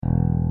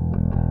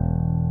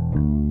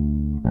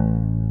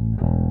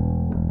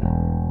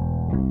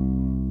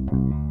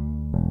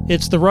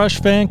It's the Rush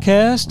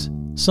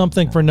Fancast.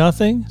 Something for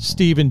nothing.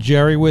 Steve and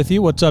Jerry with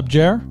you. What's up,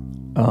 Jer?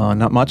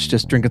 Not much.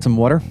 Just drinking some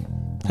water.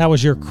 How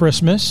was your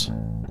Christmas?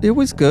 It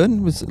was good.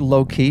 It was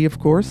low key, of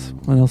course.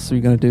 What else are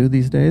you going to do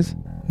these days?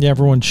 Yeah,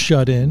 everyone's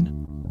shut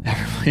in.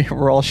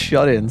 We're all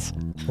shut-ins.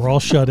 We're all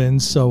shut in.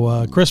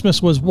 So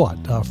Christmas was what?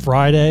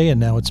 Friday, and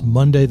now it's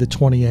Monday the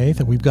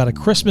 28th, and we've got a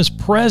Christmas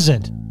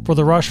present for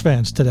the Rush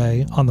fans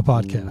today on the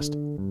podcast.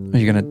 Are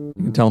you going to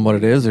tell them what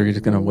it is, or are you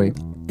just going to wait?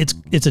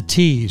 It's a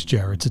tease,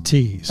 Jared. It's a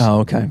tease.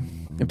 Oh, okay.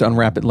 You have to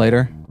unwrap it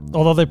later?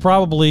 Although they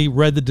probably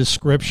read the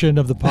description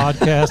of the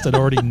podcast and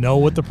already know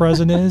what the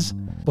present is.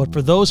 But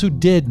for those who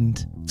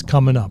didn't, it's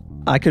coming up.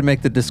 I could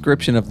make the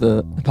description of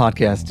the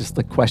podcast just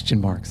like question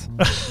marks.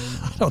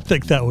 I don't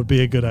think that would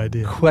be a good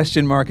idea.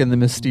 Question mark and the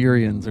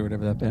Mysterians, or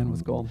whatever that band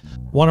was called.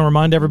 Want to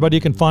remind everybody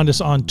you can find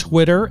us on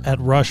Twitter at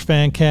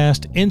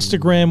RushFancast.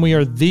 Instagram, we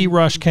are The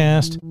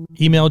Rushcast.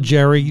 Email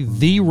Jerry,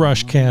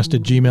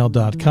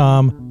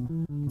 therushcast@gmail.com.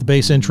 The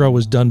bass intro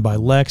was done by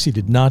Lex. He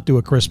did not do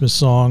a Christmas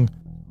song.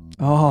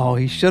 Oh,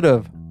 he should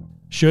have.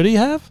 Should he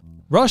have?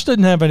 Rush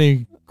didn't have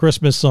any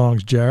Christmas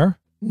songs, Jer.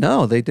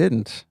 No, they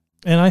didn't.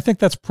 And I think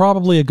that's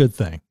probably a good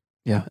thing.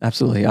 Yeah,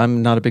 absolutely.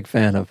 I'm not a big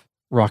fan of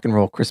rock and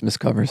roll Christmas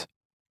covers.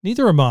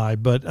 Neither am I,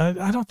 but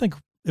I don't think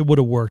it would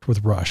have worked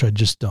with Rush. I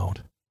just don't.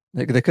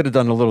 They could have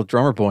done a little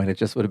drummer boy, and it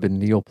just would have been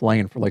Neil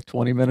playing for like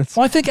 20 minutes.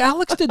 Well, I think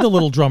Alex did the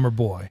Little Drummer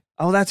Boy.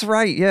 Oh, that's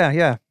right.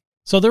 Yeah.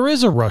 So there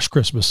is a Rush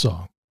Christmas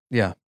song.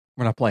 Yeah,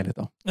 we're not playing it,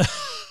 though.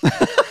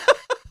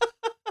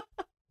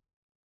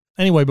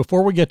 Anyway,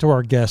 before we get to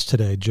our guest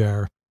today,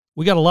 Jer,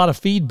 we got a lot of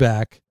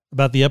feedback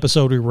about the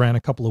episode we ran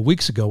a couple of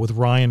weeks ago with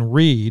Ryan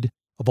Reed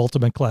of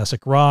Ultimate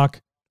Classic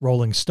Rock,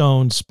 Rolling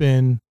Stone,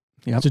 Spin.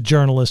 Yep. He's a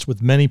journalist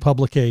with many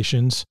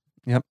publications.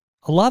 Yep.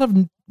 A lot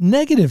of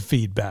negative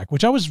feedback,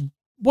 which I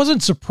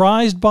wasn't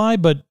surprised by,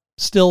 but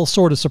still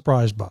sort of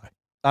surprised by.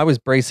 I was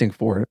bracing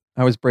for it.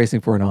 I was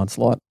bracing for an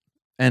onslaught.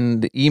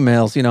 And the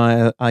emails,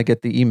 I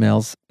get the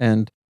emails,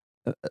 and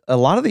a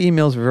lot of the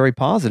emails were very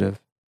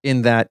positive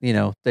in that,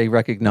 they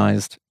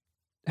recognized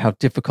how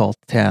difficult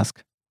the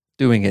task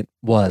doing it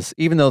was.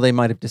 Even though they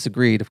might have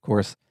disagreed, of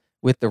course,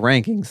 with the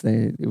rankings,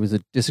 it was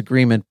a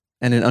disagreement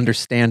and an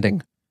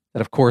understanding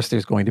that, of course,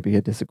 there's going to be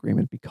a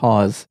disagreement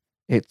because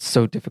it's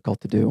so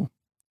difficult to do.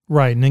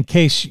 Right. And in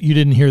case you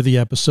didn't hear the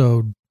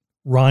episode,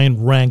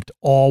 Ryan ranked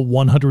all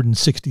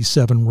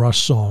 167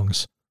 Rush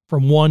songs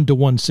from 1 to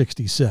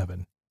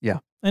 167. Yeah.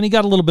 And he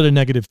got a little bit of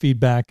negative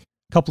feedback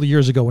a couple of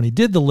years ago when he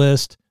did the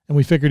list, and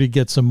we figured he'd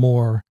get some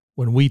more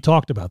when we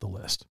talked about the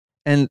list.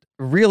 And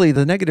really,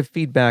 the negative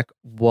feedback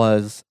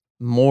was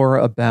more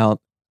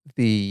about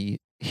the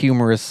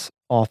humorous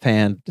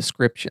offhand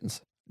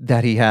descriptions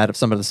that he had of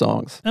some of the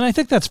songs. And I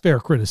think that's fair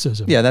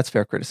criticism. Yeah, that's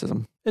fair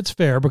criticism. It's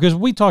fair because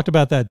we talked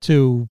about that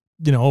too,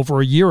 over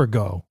a year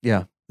ago.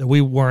 Yeah. That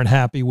we weren't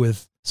happy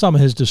with some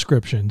of his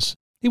descriptions.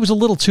 He was a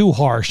little too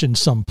harsh in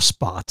some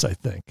spots, I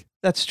think.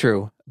 That's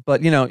true.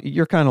 But,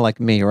 you're kind of like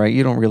me, right?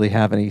 You don't really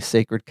have any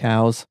sacred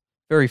cows.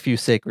 Very few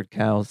sacred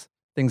cows.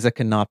 Things that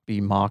cannot be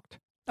mocked.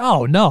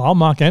 Oh, no, I'll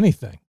mock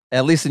anything.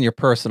 At least in your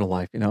personal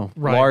life,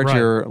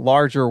 Right,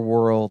 larger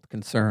world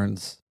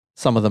concerns.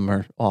 Some of them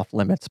are off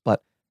limits.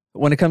 But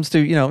when it comes to,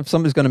 if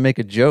somebody's going to make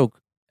a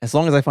joke, as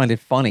long as I find it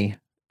funny,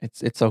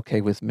 it's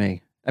okay with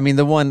me. I mean,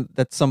 the one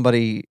that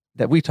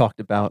we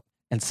talked about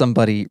and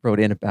somebody wrote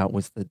in about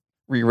was the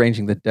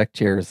rearranging the deck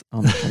chairs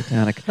on the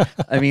Titanic.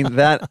 I mean,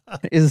 that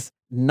is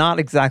not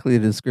exactly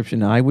the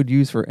description I would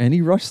use for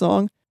any Rush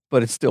song,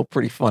 but it's still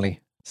pretty funny.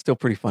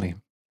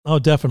 Oh,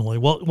 definitely.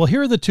 Well,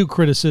 here are the two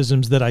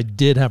criticisms that I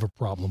did have a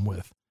problem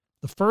with.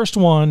 The first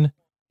one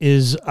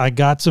is I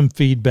got some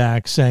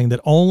feedback saying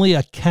that only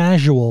a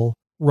casual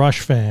Rush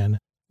fan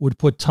would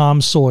put Tom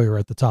Sawyer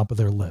at the top of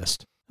their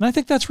list. And I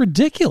think that's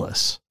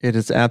ridiculous. It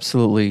is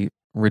absolutely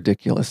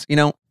ridiculous.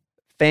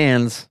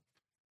 Fans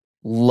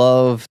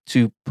love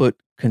to put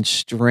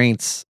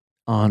constraints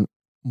on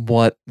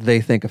what they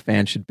think a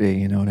fan should be.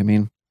 You know what I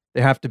mean?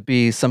 There have to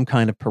be some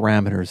kind of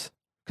parameters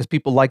because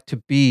people like to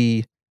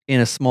be in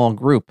a small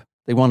group.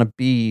 They want to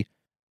be,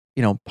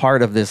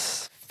 part of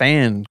this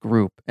fan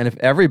group. And if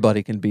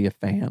everybody can be a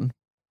fan,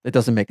 it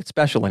doesn't make it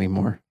special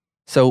anymore.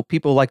 So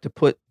people like to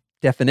put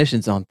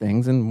definitions on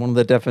things. And one of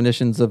the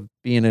definitions of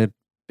being a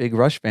big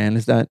Rush fan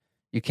is that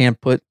you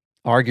can't put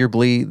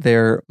arguably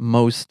their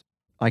most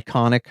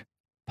iconic,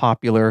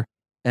 popular,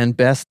 and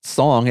best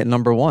song at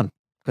number one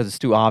because it's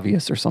too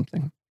obvious or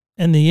something.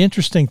 And the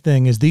interesting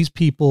thing is these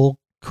people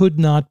could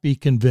not be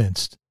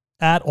convinced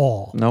at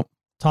all. Nope.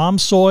 Tom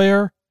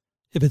Sawyer,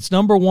 if it's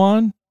number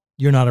one,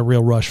 you're not a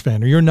real Rush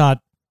fan, or you're not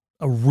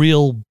a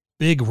real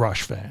big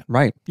Rush fan.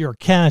 Right. You're a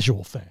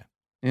casual fan.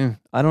 Yeah.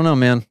 I don't know,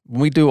 man.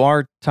 When we do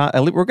our top,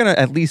 we're going to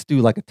at least do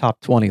like a top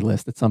 20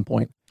 list at some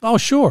point. Oh,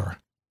 sure.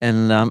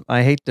 And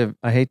I hate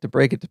to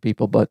break it to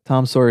people, but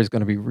Tom Sawyer is going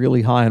to be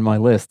really high on my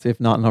list,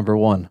 if not number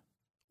one.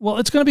 Well,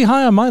 it's going to be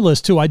high on my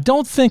list too. I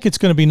don't think it's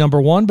going to be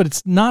number one, but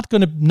it's not going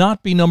to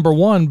not be number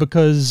one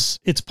because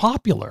it's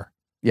popular.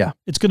 Yeah.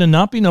 It's going to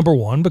not be number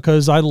one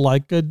because I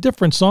like a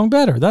different song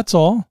better. That's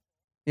all.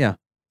 Yeah.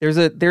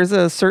 there's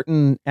a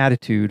certain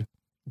attitude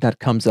that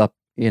comes up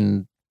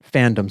in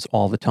fandoms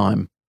all the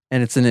time,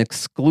 and it's an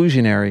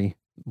exclusionary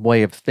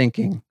way of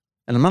thinking.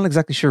 And I'm not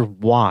exactly sure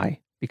why,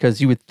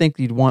 because you would think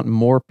you'd want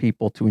more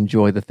people to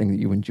enjoy the thing that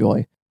you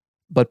enjoy.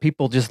 But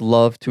people just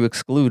love to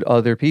exclude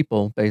other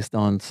people based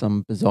on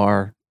some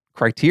bizarre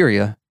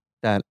criteria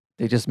that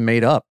they just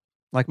made up.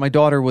 Like my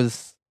daughter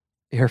was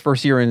her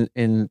first year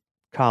in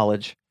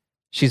college.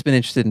 She's been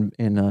interested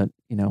in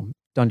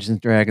Dungeons and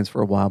Dragons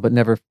for a while, but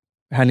never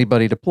had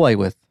anybody to play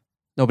with.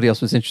 Nobody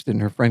else was interested in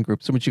her friend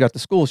group. So when she got to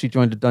school, she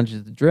joined the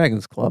Dungeons and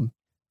Dragons club,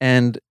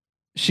 and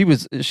she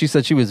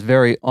said she was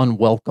very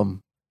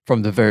unwelcome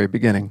from the very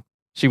beginning.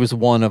 She was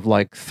one of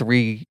like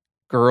 3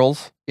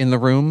 girls in the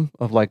room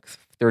of like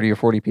 30 or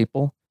 40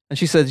 people, and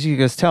she said she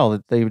could just tell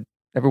that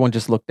everyone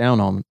just looked down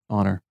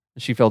on her.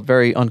 She felt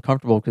very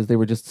uncomfortable because they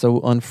were just so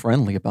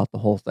unfriendly about the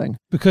whole thing.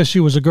 Because she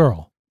was a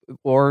girl.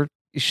 Or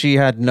she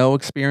had no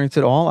experience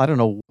at all. I don't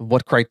know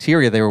what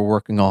criteria they were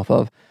working off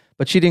of,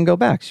 but she didn't go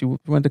back. She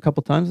went a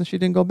couple times and she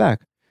didn't go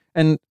back.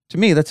 And to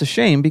me, that's a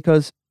shame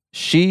because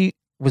she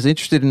was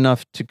interested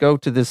enough to go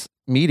to this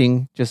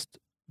meeting just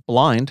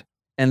blind,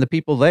 and the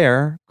people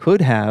there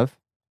could have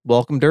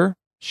welcomed her,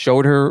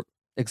 showed her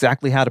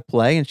exactly how to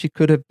play, and she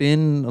could have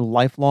been a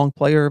lifelong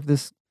player of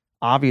this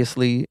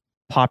obviously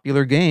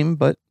popular game,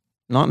 but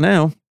not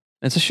now.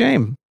 It's a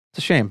shame. It's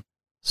a shame.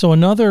 So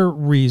another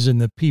reason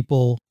that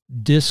people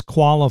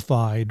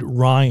disqualified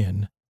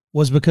Ryan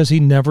was because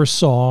he never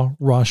saw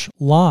Rush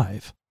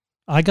live.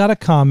 I got a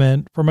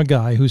comment from a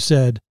guy who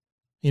said,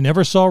 he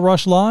never saw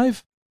Rush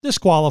live?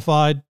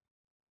 Disqualified.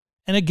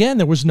 And again,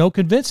 there was no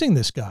convincing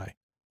this guy.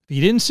 If he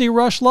didn't see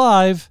Rush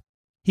live,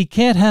 he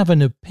can't have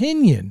an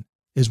opinion,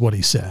 is what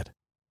he said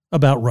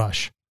about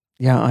Rush.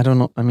 Yeah, I don't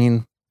know. I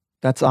mean,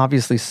 that's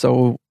obviously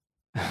so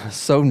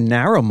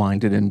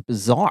narrow-minded and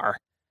bizarre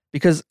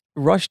because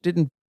Rush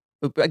didn't.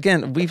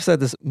 Again, we've said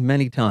this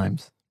many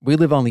times. We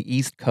live on the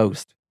East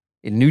Coast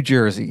in New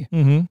Jersey.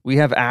 Mm-hmm. We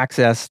have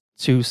access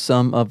to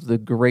some of the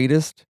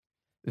greatest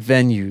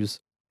venues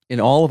in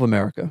all of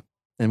America.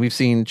 And we've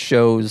seen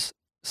shows,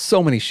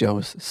 so many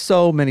shows,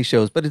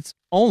 but it's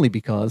only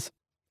because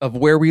of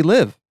where we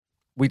live.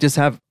 We just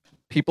have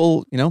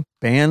people,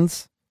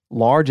 bands,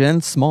 large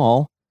and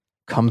small,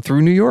 come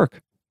through New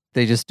York.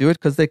 They just do it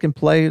because they can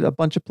play a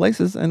bunch of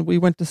places, and we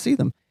went to see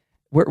them.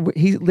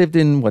 He lived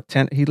in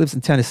he lives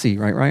in Tennessee,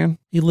 right, Ryan?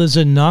 He lives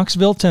in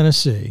Knoxville,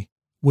 Tennessee,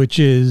 which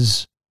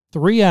is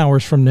 3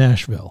 hours from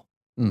Nashville.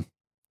 Mm.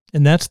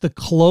 And that's the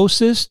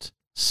closest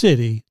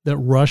city that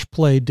Rush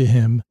played to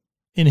him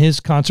in his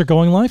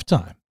concert-going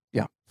lifetime.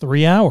 Yeah.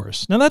 3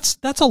 hours. Now, that's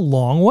a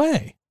long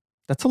way.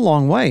 That's a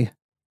long way.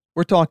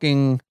 We're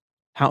talking,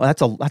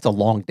 that's a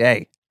long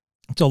day.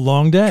 It's a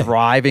long day.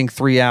 Driving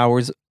 3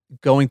 hours,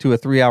 going to a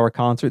 3-hour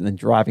concert, and then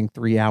driving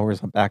 3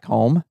 hours back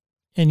home.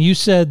 And you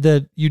said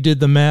that you did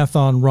the math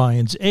on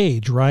Ryan's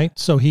age, right?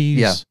 So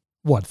he's,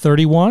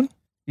 31?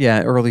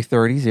 Yeah, early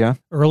 30s, yeah.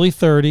 Early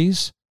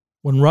 30s.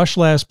 When Rush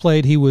last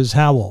played, he was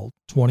how old?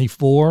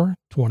 24,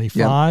 25?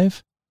 Yeah,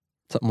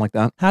 something like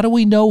that. How do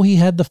we know he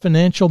had the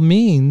financial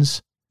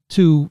means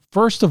to,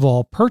 first of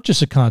all,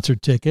 purchase a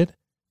concert ticket,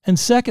 and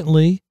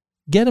secondly,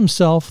 get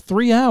himself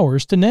 3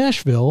 hours to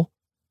Nashville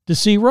to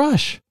see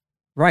Rush?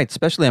 Right,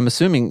 especially I'm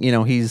assuming,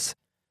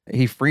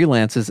 he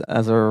freelances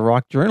as a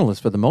rock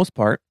journalist for the most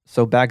part.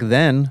 So back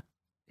then,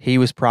 he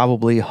was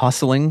probably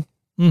hustling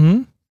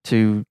to,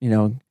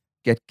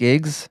 get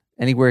gigs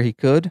anywhere he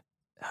could.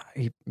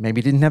 He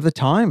maybe didn't have the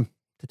time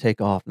to take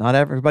off. Not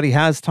everybody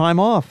has time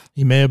off.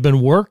 He may have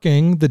been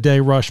working the day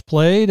Rush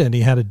played, and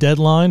he had a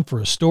deadline for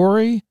a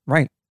story.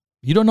 Right.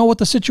 You don't know what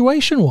the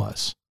situation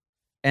was.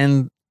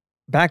 And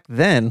back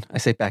then, I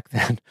say back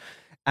then,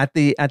 at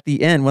the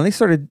end,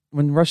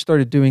 when Rush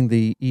started doing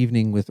the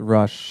Evening with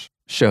Rush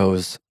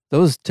shows,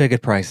 those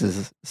ticket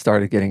prices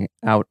started getting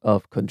out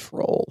of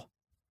control.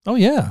 Oh,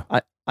 yeah.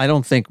 I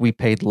don't think we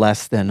paid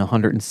less than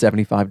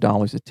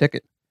 $175 a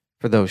ticket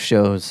for those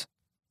shows.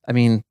 I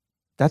mean,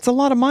 that's a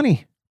lot of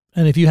money.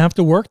 And if you have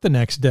to work the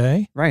next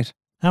day, right?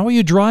 How are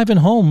you driving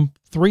home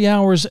 3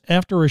 hours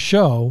after a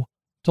show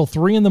till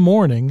 3 a.m.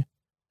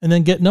 and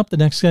then getting up the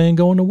next day and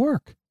going to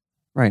work?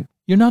 Right.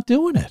 You're not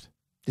doing it.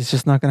 It's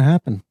just not going to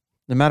happen,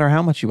 no matter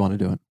how much you want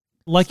to do it.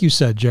 Like you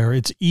said, Jerry,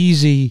 it's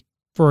easy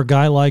for a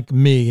guy like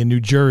me in New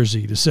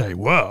Jersey to say,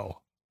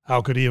 well,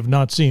 how could he have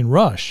not seen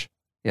Rush?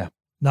 Yeah.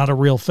 Not a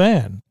real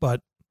fan,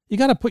 but you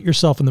got to put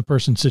yourself in the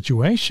person's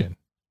situation.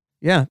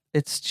 Yeah.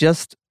 It's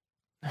just,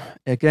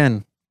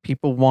 again,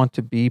 people want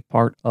to be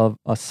part of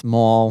a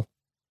small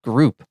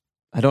group.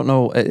 I don't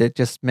know. It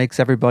just makes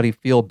everybody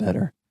feel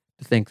better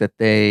to think that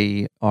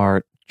they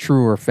are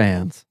truer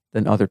fans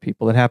than other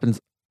people. It happens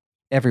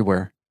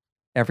everywhere.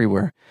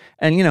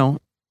 And,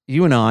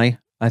 you and I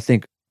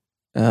think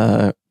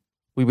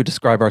we would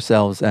describe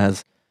ourselves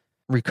as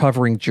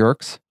recovering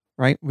jerks,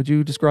 right? Would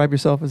you describe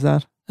yourself as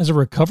that? As a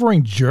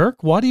recovering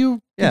jerk? Why do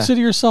you consider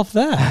yourself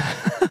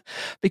that?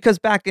 Because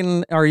back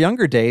in our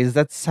younger days,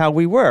 that's how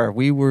we were.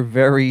 We were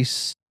very,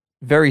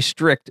 very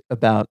strict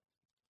about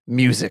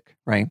music,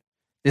 right?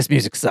 This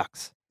music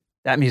sucks.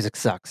 that music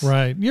sucks.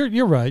 Right.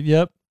 You're right.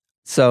 Yep.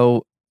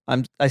 So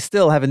I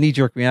still have a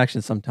knee-jerk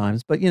reaction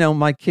sometimes, but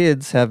my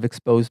kids have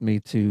exposed me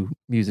to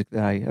music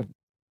that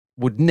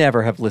would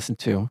never have listened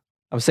to.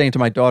 I was saying to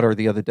my daughter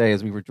the other day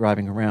as we were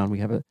driving around, we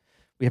have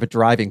a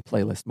driving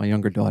playlist, my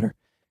younger daughter.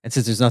 And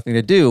since there's nothing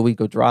to do, we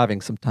go driving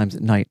sometimes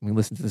at night and we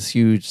listen to this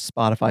huge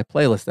Spotify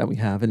playlist that we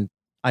have. And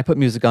I put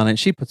music on it and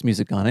she puts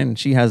music on it, and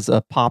she has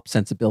a pop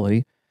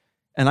sensibility.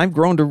 And I've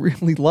grown to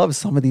really love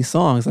some of these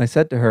songs. And I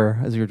said to her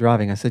as we were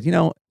driving, I said,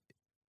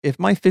 if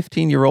my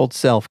 15-year-old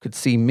self could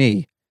see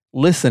me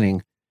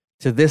listening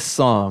to this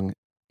song,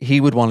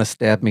 he would want to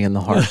stab me in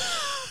the heart.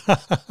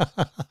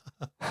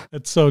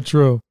 It's so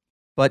true.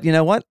 But you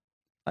know what?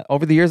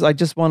 Over the years, I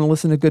just want to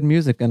listen to good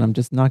music, and I'm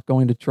just not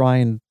going to try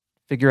and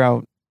figure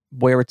out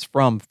where it's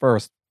from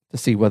first to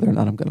see whether or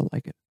not I'm going to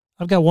like it.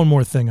 I've got one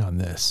more thing on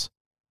this.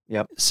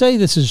 Yep. Say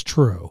this is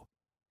true,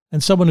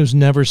 and someone who's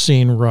never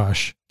seen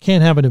Rush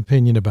can't have an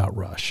opinion about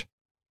Rush.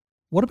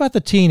 What about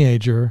the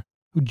teenager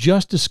who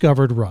just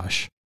discovered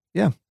Rush?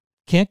 Yeah.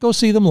 Can't go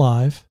see them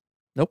live.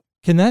 Nope.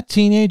 Can that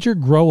teenager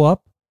grow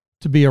up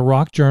to be a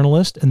rock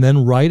journalist and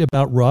then write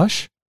about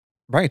Rush?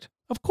 Right.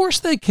 Of course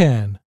they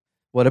can.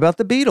 What about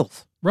the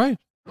Beatles? Right.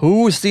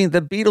 Who's seen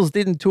the Beatles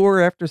didn't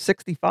tour after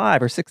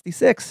 65 or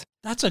 66?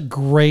 That's a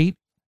great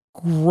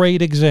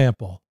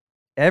example.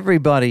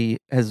 Everybody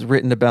has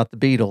written about the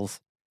Beatles,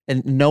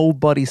 and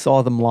nobody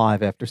saw them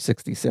live after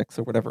 66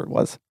 or whatever it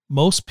was.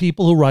 Most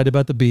people who write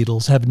about the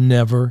Beatles have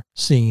never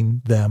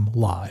seen them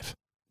live.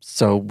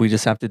 So we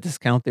just have to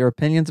discount their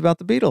opinions about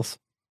the Beatles.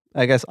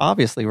 I guess,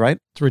 obviously, right?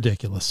 It's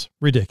ridiculous.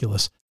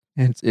 Ridiculous.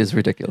 It is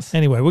ridiculous.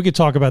 Anyway, we could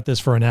talk about this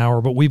for an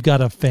hour, but we've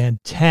got a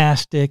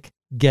fantastic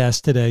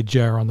guest today,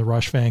 Jer, on the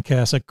Rush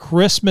Fancast, a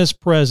Christmas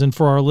present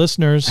for our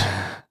listeners.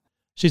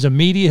 She's a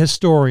media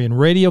historian,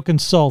 radio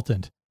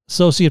consultant,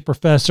 associate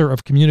professor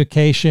of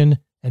communication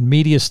and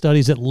media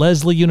studies at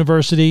Lesley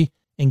University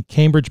in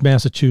Cambridge,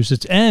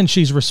 Massachusetts. And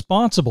she's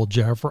responsible,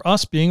 Jer, for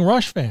us being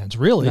Rush fans,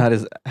 really. That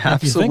is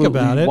absolutely think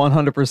about it.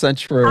 100%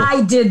 true.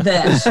 I did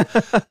this.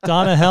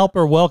 Donna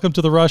Halper, welcome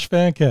to the Rush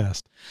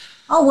Fancast.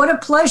 Oh, what a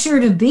pleasure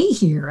to be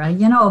here.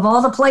 Of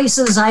all the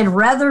places I'd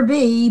rather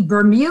be,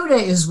 Bermuda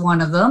is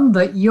one of them,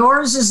 but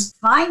yours is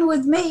fine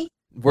with me.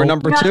 We're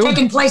number You're 2? not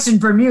taking place in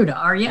Bermuda,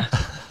 are you?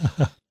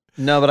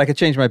 No, but I could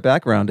change my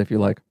background if you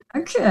like.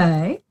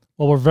 Okay.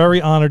 Well, we're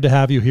very honored to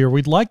have you here.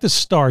 We'd like to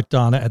start,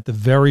 Donna, at the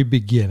very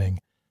beginning.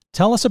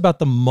 Tell us about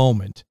the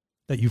moment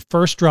that you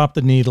first dropped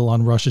the needle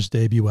on Rush's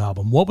debut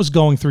album. What was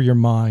going through your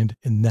mind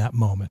in that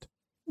moment?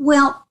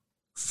 Well,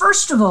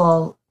 first of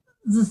all,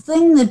 the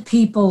thing that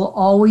people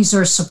always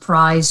are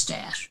surprised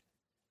at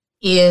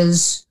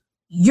is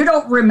you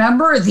don't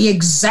remember the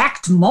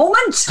exact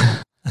moment?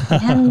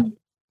 And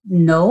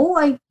no,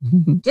 I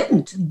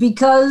didn't,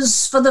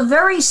 because for the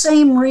very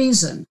same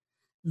reason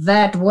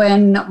that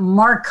when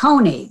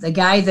Marconi, the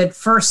guy that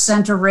first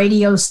sent a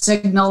radio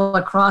signal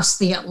across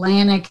the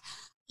Atlantic,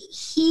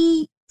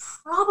 he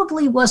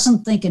probably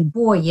wasn't thinking,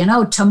 boy,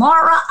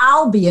 tomorrow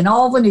I'll be in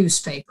all the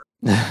newspapers.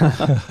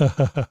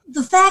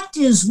 The fact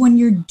is, when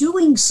you're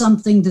doing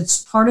something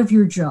that's part of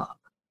your job,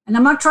 and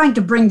I'm not trying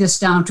to bring this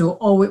down to,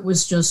 oh, it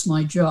was just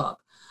my job.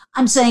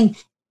 I'm saying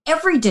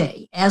every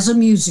day as a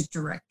music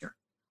director,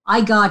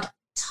 I got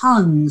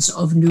tons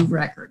of new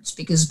records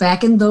because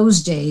back in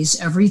those days,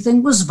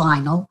 everything was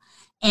vinyl.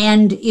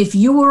 And if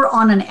you were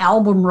on an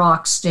album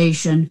rock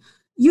station,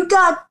 you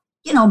got,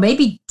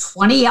 maybe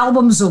 20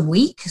 albums a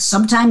week,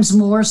 sometimes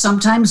more,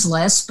 sometimes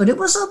less, but it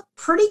was a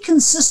pretty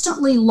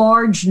consistently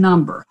large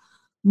number.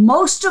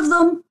 Most of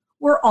them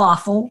were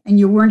awful, and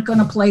you weren't going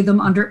to play them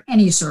under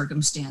any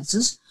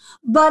circumstances.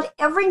 But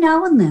every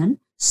now and then,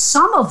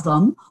 some of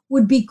them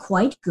would be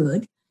quite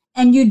good,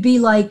 and you'd be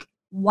like,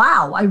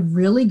 wow, I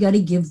really got to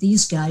give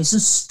these guys a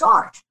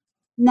start.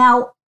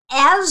 Now,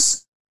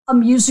 as a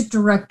music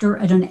director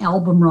at an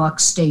album rock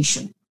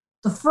station,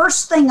 the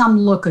first thing I'm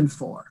looking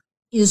for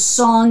is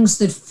songs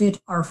that fit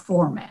our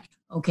format,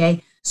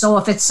 okay? So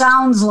if it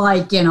sounds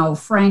like,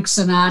 Frank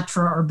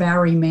Sinatra or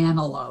Barry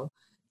Manilow,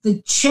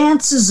 the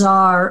chances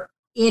are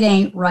it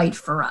ain't right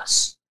for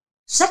us.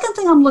 Second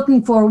thing I'm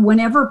looking for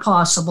whenever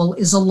possible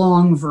is a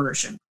long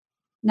version.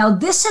 Now,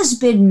 this has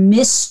been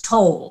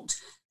mistold,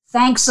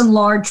 thanks in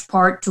large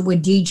part to a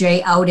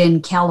DJ out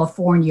in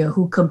California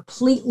who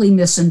completely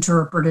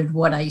misinterpreted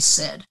what I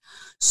said.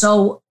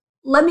 So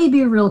let me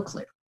be real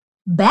clear.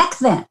 Back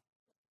then,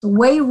 the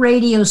way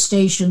radio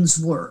stations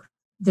were,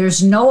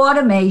 there's no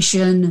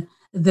automation,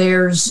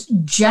 there's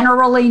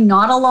generally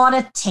not a lot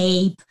of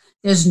tape,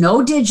 there's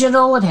no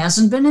digital, it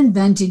hasn't been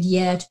invented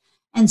yet.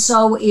 And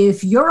so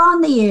if you're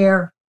on the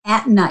air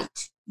at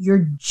night,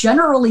 you're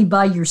generally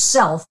by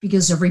yourself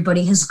because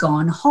everybody has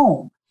gone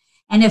home.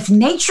 And if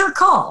nature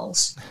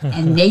calls,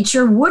 and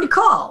nature would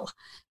call,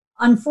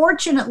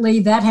 unfortunately,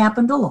 that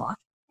happened a lot.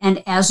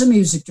 And as a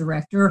music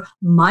director,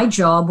 my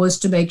job was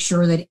to make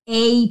sure that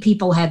A,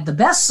 people had the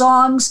best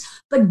songs,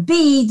 but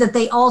B, that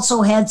they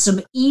also had some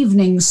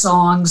evening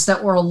songs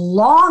that were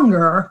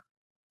longer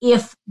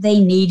if they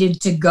needed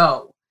to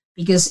go.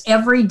 Because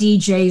every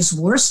DJ's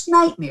worst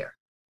nightmare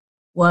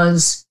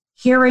was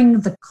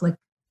hearing the click,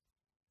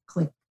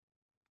 click,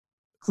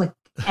 click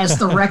as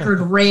the record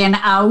ran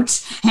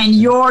out, and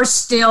you're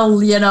still,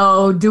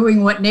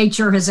 doing what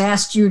nature has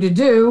asked you to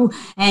do,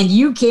 and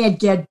you can't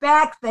get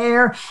back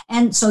there.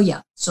 And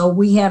so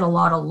we had a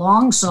lot of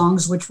long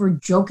songs, which were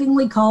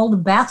jokingly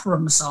called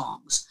bathroom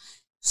songs.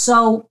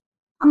 So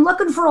I'm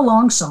looking for a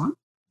long song,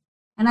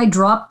 and I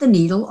dropped the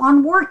needle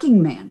on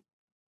Working Man.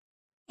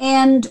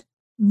 And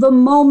the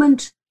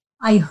moment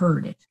I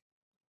heard it,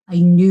 I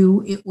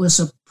knew it was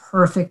a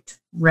perfect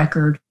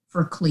record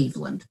for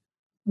Cleveland.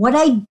 What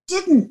I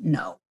didn't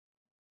know,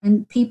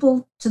 and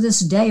people to this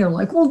day are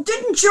like, well,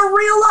 didn't you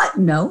realize?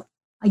 No,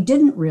 I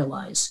didn't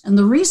realize. And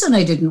the reason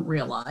I didn't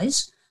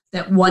realize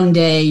that one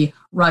day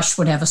Rush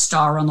would have a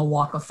star on the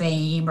Walk of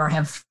Fame or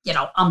have,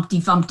 Umpty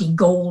Fumpty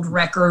gold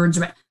records.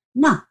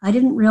 No, I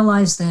didn't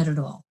realize that at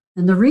all.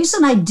 And the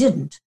reason I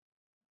didn't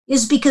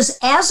is because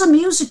as a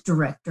music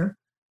director,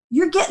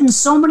 you're getting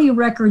so many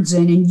records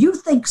in and you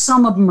think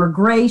some of them are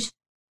great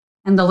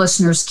and the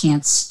listeners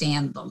can't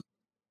stand them.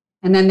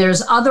 And then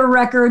there's other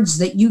records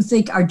that you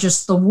think are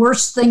just the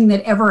worst thing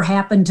that ever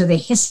happened to the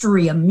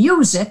history of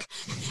music,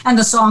 and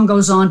the song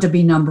goes on to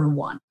be number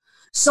one.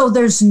 So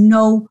there's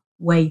no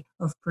way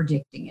of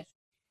predicting it.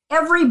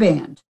 Every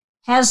band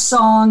has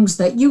songs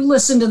that you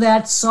listen to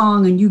that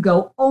song and you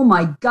go, oh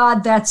my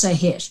God, that's a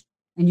hit.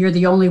 And you're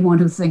the only one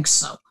who thinks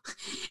so.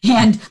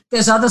 And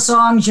there's other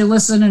songs you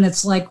listen and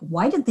it's like,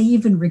 why did they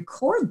even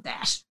record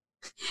that?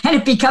 And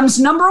it becomes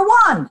number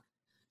one.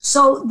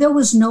 So there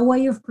was no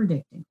way of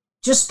predicting.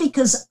 Just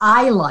because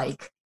I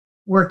like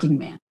Working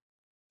Man,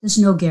 there's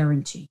no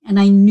guarantee. And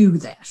I knew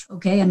that,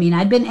 okay? I mean,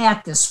 I'd been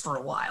at this for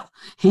a while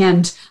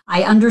and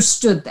I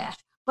understood that.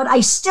 But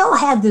I still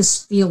had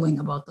this feeling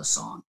about the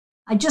song.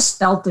 I just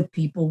felt that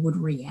people would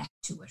react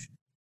to it.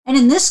 And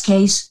in this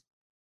case,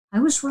 I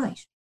was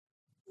right.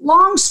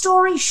 Long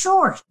story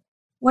short,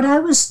 what I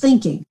was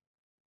thinking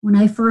when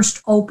I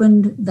first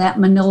opened that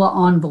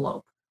manila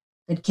envelope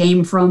that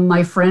came from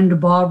my friend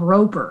Bob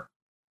Roper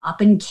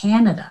up in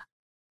Canada.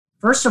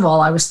 First of all,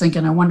 I was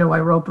thinking, I wonder why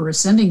Roper is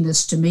sending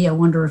this to me. I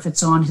wonder if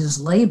it's on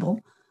his label,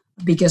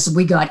 because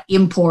we got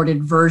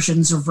imported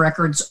versions of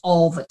records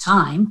all the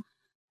time.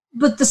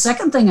 But the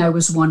second thing I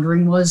was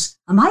wondering was,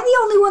 am I the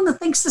only one that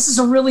thinks this is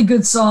a really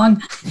good song?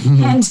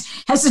 Mm-hmm. And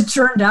as it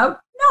turned out,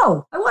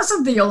 no, I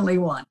wasn't the only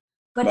one.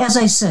 But as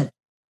I said,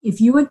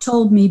 if you had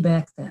told me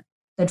back then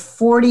that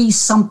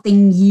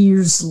 40-something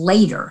years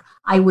later,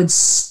 I would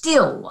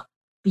still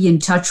be in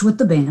touch with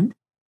the band,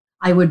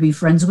 I would be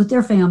friends with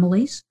their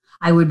families,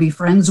 I would be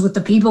friends with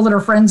the people that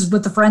are friends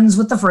with the friends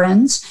with the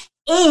friends,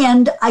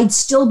 and I'd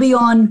still be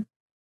on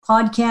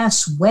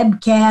podcasts,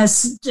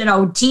 webcasts,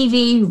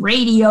 TV,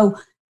 radio,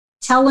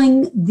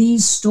 telling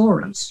these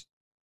stories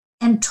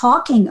and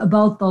talking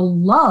about the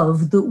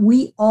love that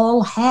we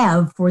all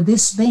have for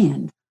this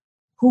band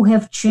who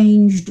have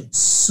changed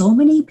so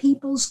many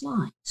people's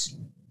lives.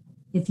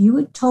 If you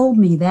had told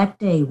me that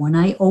day when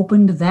I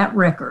opened that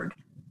record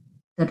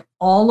that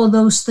all of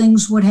those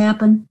things would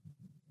happen,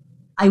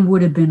 I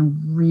would have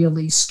been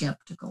really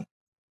skeptical.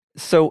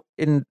 So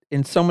in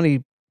so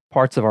many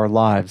parts of our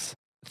lives,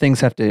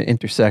 things have to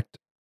intersect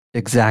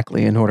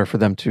exactly in order for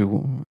them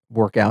to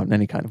work out in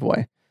any kind of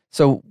way.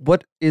 So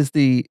what is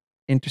the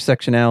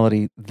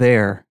intersectionality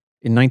there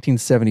in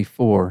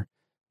 1974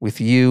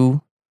 with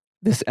you,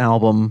 this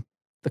album,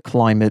 the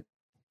climate,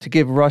 to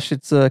give Rush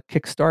its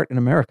kickstart in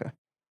America?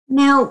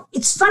 Now,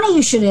 it's funny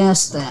you should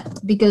ask that,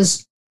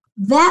 because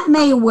that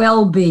may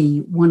well be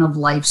one of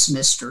life's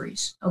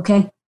mysteries,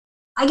 okay?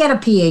 I got a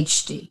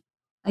PhD.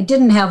 I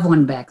didn't have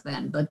one back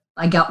then, but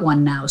I got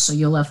one now, so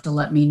you'll have to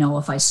let me know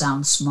if I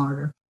sound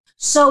smarter.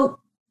 So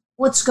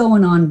what's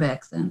going on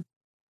back then?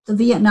 The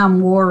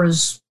Vietnam War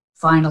is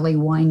finally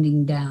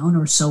winding down,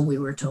 or so we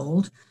were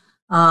told.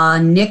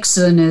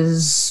 Nixon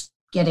is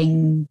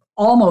getting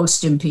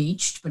almost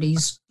impeached, but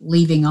he's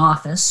leaving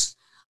office.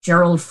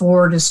 Gerald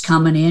Ford is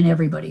coming in.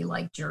 Everybody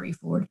liked Jerry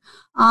Ford.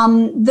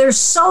 There's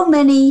so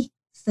many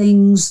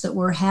things that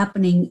were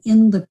happening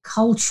in the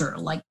culture,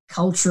 like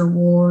culture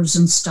wars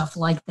and stuff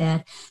like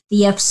that.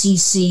 The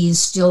FCC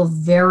is still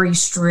very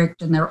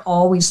strict, and they're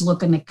always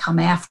looking to come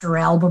after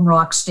album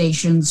rock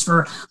stations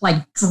for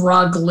like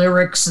drug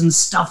lyrics and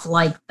stuff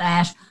like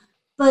that.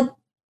 But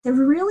there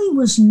really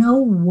was no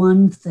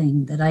one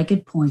thing that I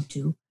could point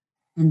to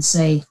and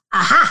say,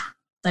 aha,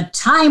 the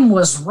time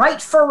was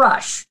right for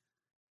Rush.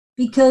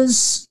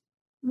 Because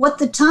what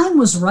the time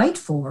was right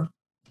for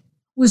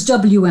was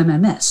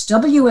WMMS.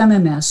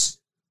 WMMS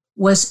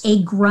was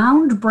a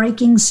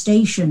groundbreaking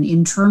station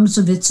in terms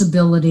of its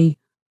ability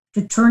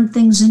to turn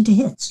things into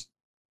hits.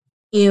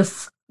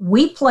 If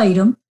we played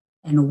them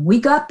and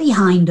we got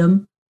behind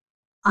them,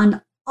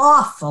 an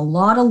awful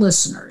lot of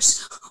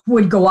listeners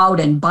would go out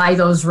and buy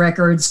those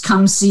records,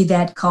 come see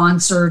that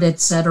concert, et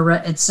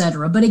cetera, et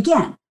cetera. But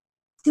again,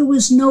 there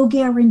was no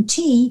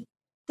guarantee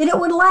that it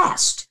would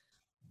last.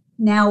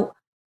 Now,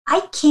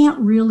 I can't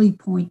really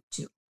point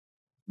to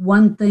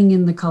one thing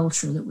in the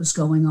culture that was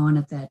going on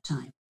at that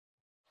time.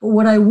 But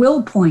what I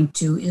will point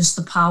to is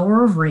the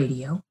power of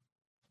radio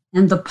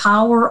and the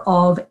power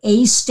of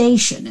a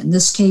station, in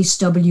this case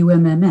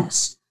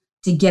WMMS,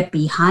 to get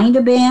behind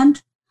a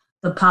band,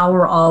 the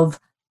power of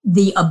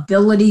the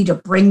ability to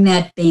bring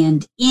that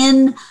band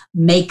in,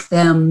 make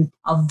them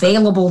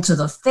available to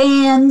the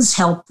fans,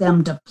 help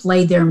them to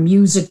play their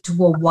music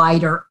to a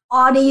wider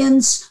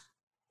audience.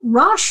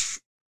 Rush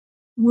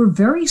were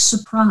very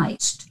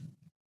surprised.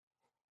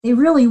 They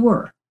really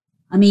were.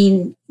 I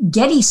mean,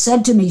 Geddy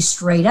said to me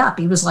straight up,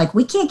 he was like,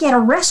 we can't get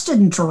arrested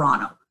in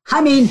Toronto.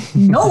 I mean,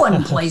 no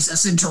one plays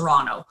us in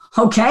Toronto,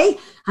 okay?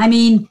 I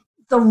mean,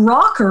 the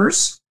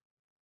rockers,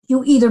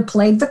 you either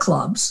played the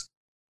clubs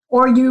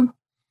or you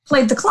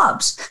played the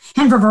clubs.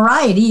 And for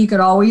variety, you could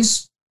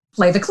always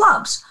play the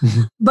clubs.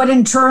 Mm-hmm. But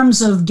in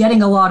terms of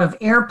getting a lot of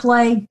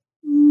airplay,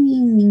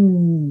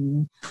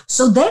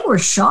 so they were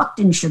shocked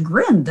and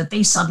chagrined that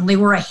they suddenly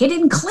were a hit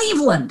in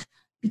Cleveland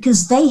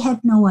because they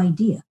had no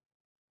idea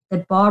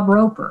that Bob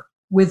Roper,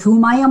 with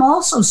whom I am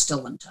also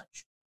still in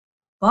touch,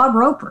 Bob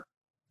Roper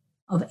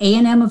of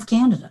A&M of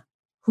Canada,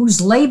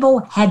 whose label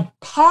had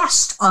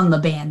passed on the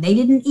band. They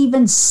didn't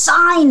even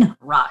sign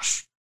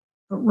Rush.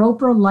 But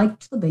Roper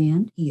liked the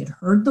band. He had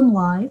heard them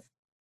live.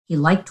 He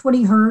liked what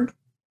he heard.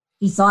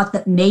 He thought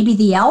that maybe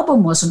the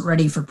album wasn't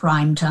ready for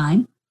prime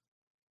time,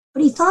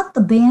 but he thought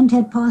the band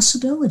had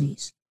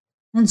possibilities.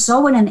 And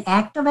so in an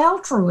act of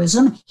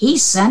altruism, he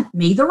sent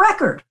me the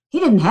record. He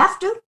didn't have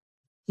to.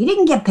 He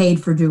didn't get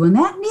paid for doing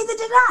that. Neither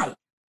did I.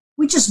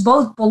 We just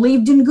both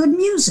believed in good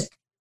music.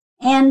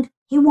 And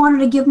he wanted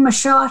to give him a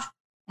shot,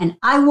 and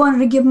I wanted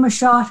to give him a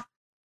shot.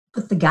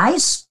 But the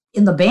guys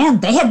in the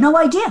band, they had no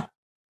idea.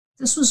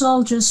 This was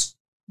all just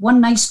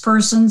one nice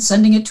person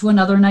sending it to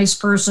another nice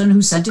person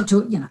who sent it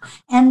to,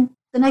 And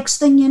the next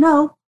thing you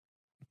know,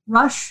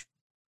 Rush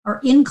are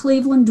in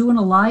Cleveland doing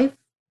a live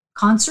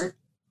concert.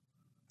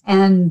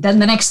 And then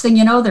the next thing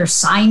you know, they're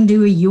signed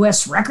to a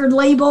U.S. record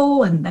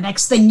label. And the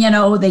next thing you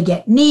know, they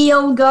get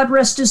Neil, God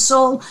rest his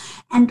soul,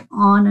 and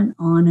on and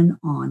on and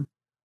on.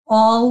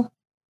 All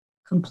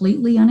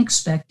completely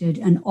unexpected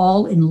and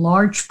all in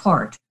large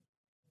part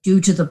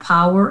due to the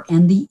power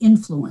and the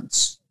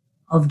influence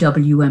of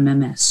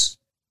WMMS.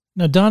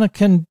 Now, Donna,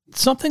 can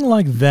something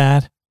like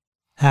that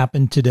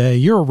happen today?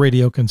 You're a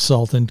radio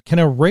consultant. Can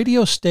a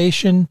radio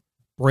station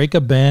break a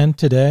band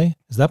today?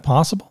 Is that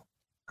possible?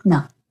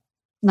 No,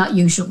 not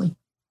usually.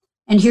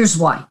 And here's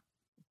why.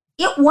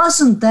 It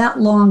wasn't that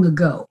long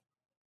ago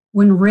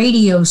when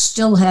radio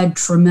still had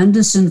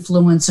tremendous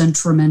influence and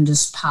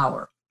tremendous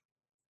power.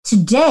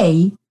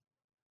 Today,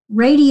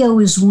 radio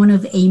is one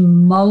of a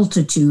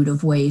multitude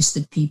of ways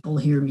that people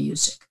hear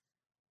music.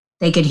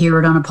 They could hear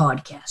it on a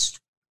podcast.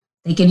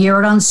 They can hear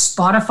it on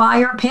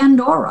Spotify or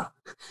Pandora.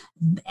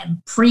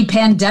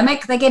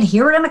 Pre-pandemic, they could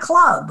hear it in a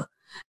club.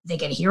 They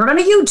could hear it on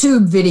a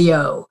YouTube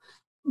video.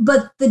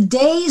 But the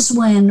days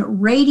when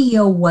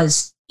radio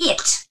was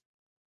it,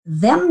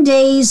 them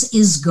days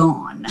is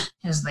gone,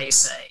 as they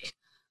say.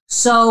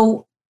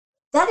 So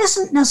that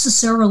isn't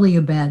necessarily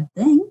a bad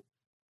thing.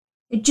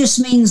 It just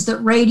means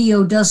that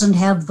radio doesn't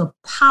have the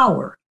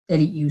power that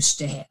it used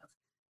to have.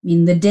 I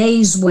mean, the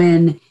days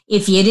when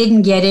if you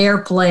didn't get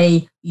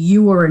airplay,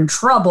 you were in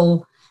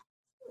trouble,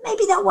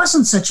 maybe that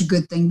wasn't such a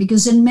good thing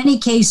because in many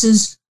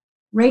cases,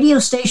 radio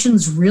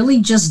stations really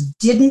just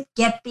didn't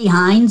get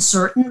behind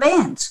certain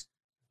bands.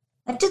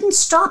 That didn't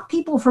stop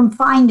people from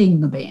finding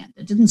the band.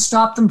 It didn't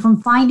stop them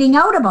from finding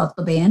out about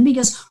the band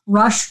because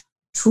Rush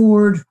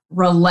toured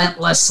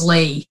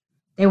relentlessly.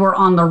 They were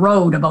on the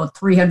road about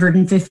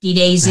 350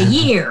 days a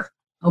year,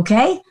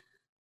 okay?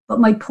 But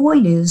my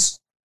point is,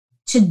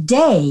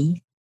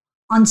 today,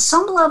 on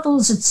some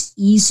levels, it's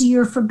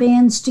easier for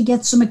bands to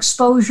get some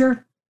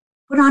exposure,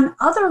 but on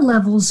other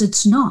levels,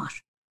 it's not.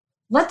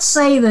 Let's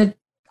say that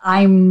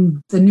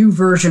I'm the new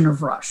version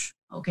of Rush,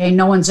 okay?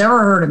 No one's ever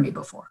heard of me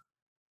before.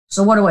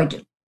 So what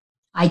do?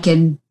 I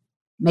can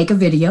make a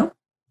video.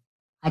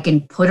 I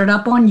can put it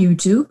up on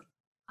YouTube.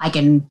 I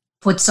can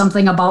put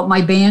something about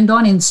my band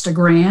on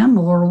Instagram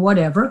or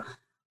whatever.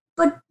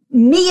 But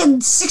me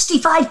and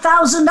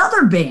 65,000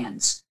 other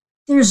bands,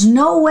 there's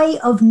no way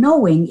of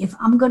knowing if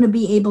I'm going to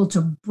be able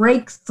to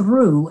break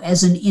through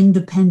as an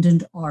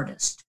independent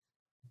artist.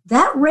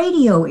 That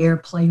radio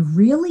airplay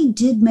really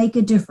did make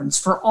a difference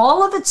for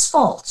all of its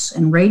faults,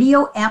 and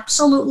radio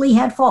absolutely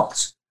had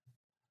faults.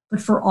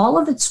 But for all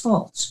of its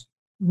faults,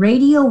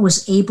 radio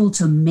was able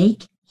to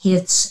make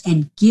hits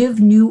and give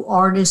new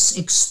artists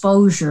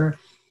exposure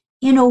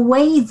in a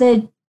way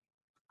that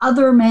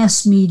other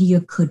mass media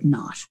could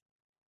not.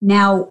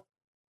 Now,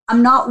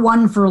 I'm not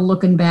one for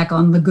looking back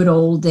on the good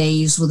old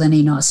days with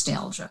any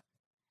nostalgia.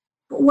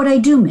 But what I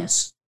do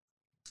miss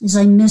is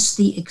I miss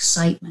the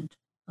excitement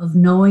of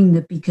knowing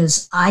that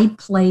because I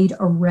played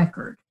a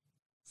record,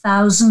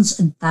 thousands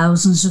and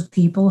thousands of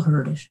people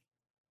heard it.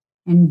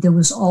 And there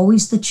was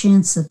always the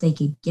chance that they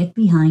could get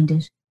behind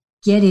it,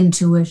 get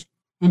into it,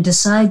 and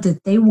decide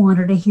that they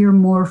wanted to hear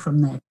more from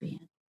that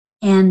band.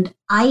 And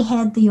I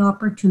had the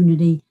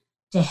opportunity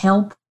to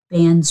help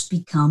bands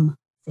become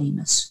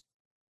famous.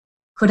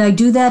 Could I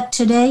do that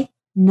today?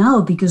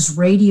 No, because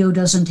radio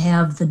doesn't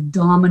have the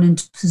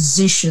dominant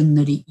position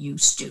that it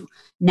used to.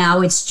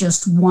 Now it's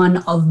just one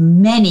of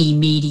many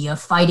media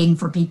fighting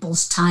for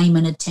people's time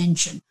and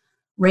attention.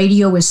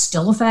 Radio is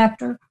still a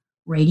factor.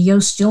 Radio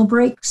still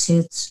breaks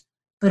hits,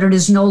 but it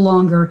is no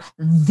longer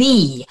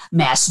the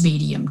mass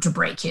medium to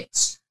break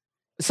hits.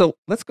 So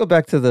let's go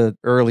back to the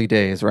early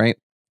days, right?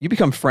 You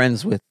become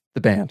friends with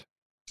the band.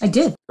 I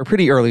did. Or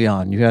pretty early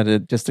on. You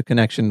had just a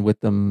connection with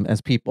them as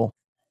people.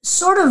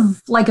 Sort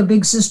of like a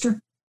big sister.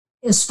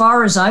 As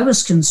far as I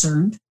was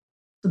concerned,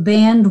 the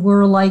band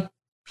were like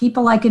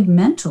people I could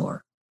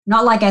mentor.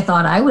 Not like I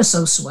thought I was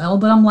so swell,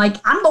 but I'm like,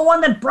 I'm the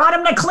one that brought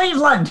him to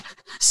Cleveland.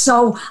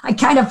 So I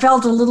kind of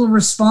felt a little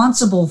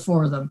responsible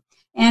for them.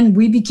 And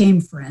we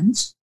became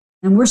friends,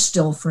 and we're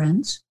still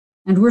friends,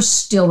 and we're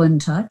still in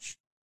touch.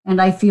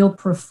 And I feel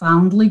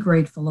profoundly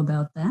grateful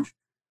about that.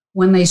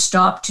 When they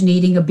stopped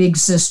needing a big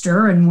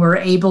sister and were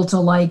able to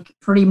like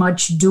pretty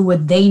much do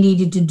what they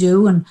needed to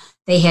do, and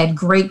they had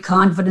great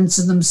confidence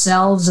in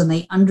themselves and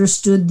they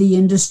understood the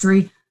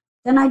industry,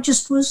 then I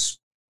just was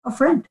a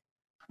friend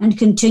and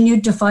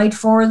continued to fight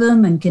for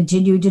them and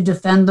continued to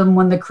defend them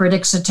when the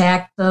critics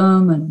attacked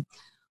them, and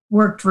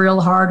worked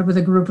real hard with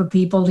a group of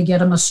people to get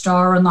them a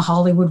star on the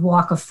Hollywood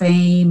Walk of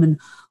Fame, and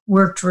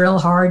worked real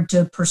hard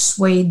to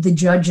persuade the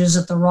judges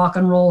at the Rock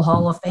and Roll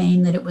Hall of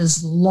Fame that it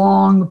was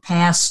long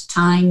past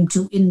time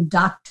to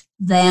induct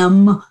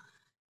them.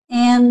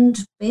 And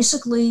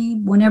basically,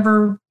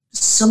 whenever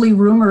silly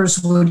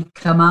rumors would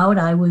come out,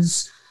 I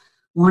was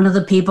one of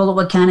the people that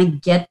would kind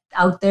of get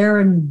out there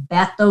and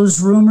bat those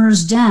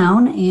rumors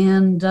down.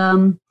 And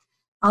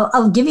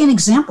I'll give you an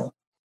example.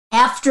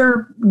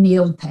 After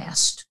Neil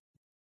passed,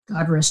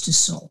 God rest his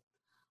soul,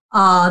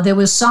 there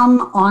was some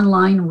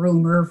online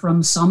rumor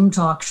from some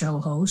talk show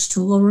host,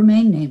 who will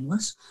remain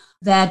nameless,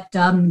 that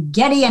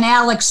Geddy and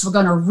Alex were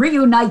going to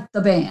reunite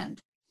the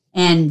band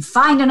and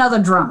find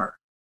another drummer.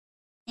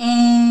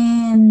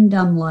 And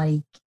I'm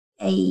like,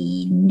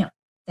 hey, no,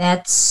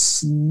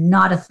 that's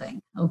not a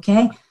thing,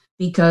 okay?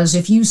 Because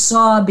if you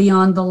saw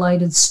Beyond the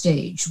Lighted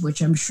Stage,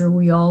 which I'm sure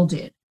we all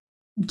did,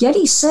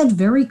 Geddy said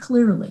very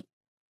clearly,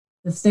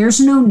 if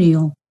there's no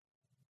Neil,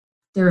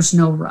 there's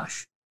no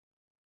Rush.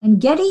 And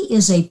Geddy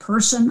is a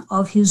person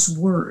of his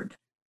word.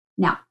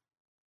 Now,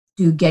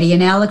 do Geddy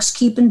and Alex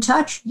keep in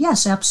touch?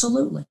 Yes,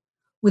 absolutely.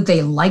 Would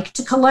they like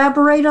to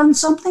collaborate on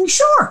something?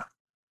 Sure.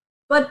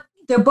 But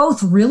they're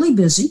both really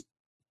busy.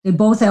 They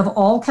both have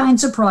all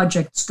kinds of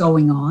projects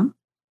going on.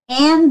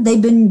 And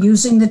they've been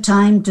using the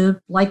time to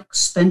like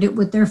spend it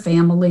with their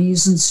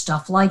families and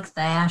stuff like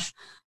that.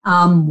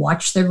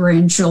 Watch their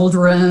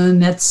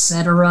grandchildren,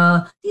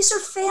 etc. These are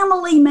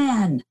family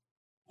men.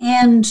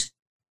 And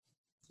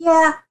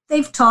yeah,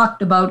 they've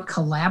talked about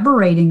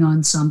collaborating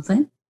on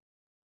something,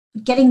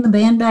 but getting the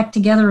band back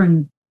together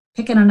and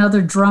picking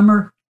another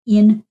drummer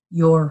in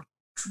your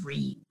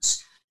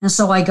dreams. And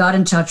so I got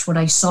in touch when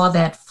I saw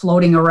that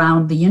floating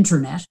around the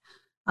internet.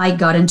 I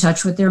got in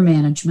touch with their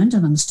management,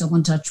 and I'm still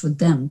in touch with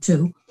them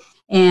too,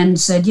 and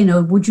said,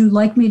 would you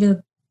like me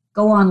to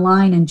go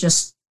online and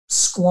just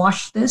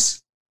squash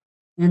this?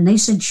 And they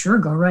said, sure,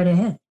 go right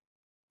ahead.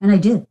 And I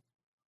did.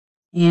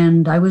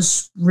 And I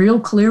was real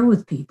clear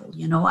with people.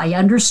 I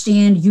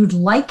understand you'd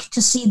like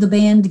to see the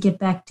band get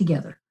back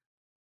together.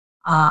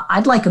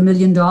 I'd like $1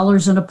 million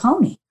and a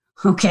pony.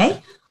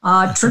 Okay.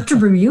 Trip to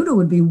Bermuda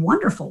would be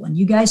wonderful. And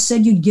you guys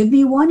said you'd give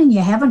me one, and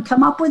you haven't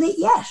come up with it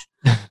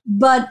yet.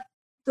 But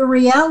the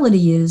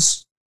reality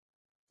is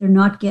they're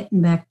not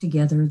getting back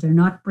together. They're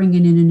not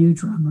bringing in a new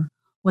drummer.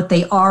 What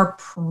they are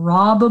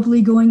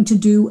probably going to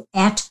do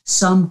at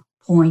some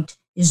point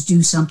is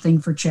do something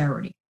for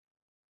charity.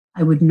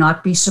 I would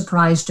not be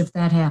surprised if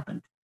that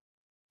happened.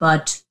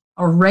 But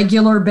a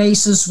regular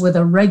basis with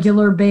a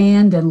regular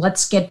band and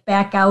let's get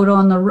back out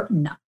on the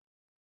no.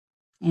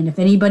 And if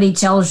anybody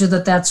tells you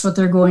that that's what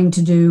they're going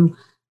to do,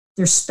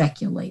 they're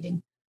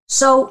speculating.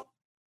 So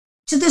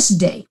to this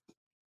day,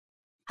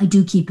 I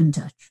do keep in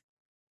touch.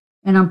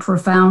 And I'm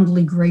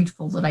profoundly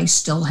grateful that I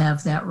still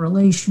have that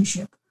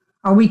relationship.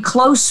 Are we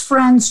close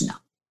friends? No.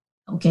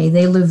 Okay,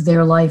 they live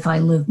their life, I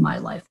live my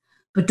life.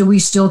 But do we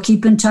still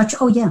keep in touch?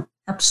 Oh, yeah,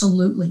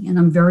 absolutely. And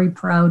I'm very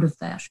proud of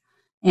that.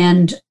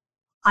 And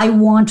I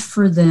want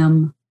for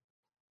them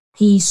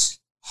peace,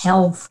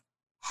 health,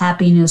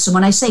 happiness. And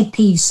when I say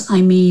peace,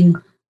 I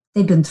mean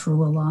they've been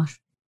through a lot.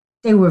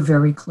 They were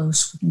very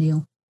close with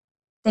Neil.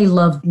 They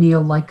loved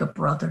Neil like a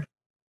brother.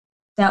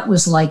 That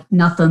was like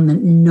nothing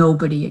that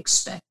nobody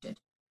expected.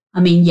 I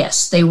mean,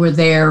 yes, they were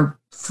there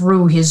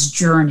through his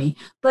journey,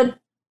 but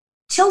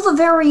till the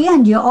very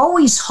end, you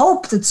always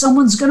hope that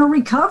someone's going to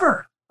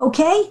recover,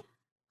 okay?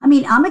 I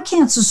mean, I'm a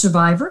cancer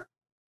survivor.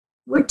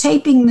 We're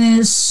taping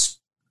this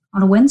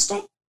on a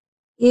Wednesday.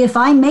 If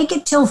I make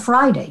it till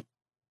Friday,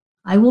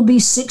 I will be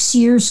 6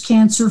 years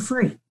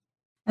cancer-free.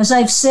 As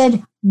I've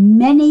said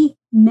many,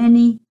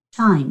 many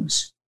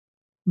times,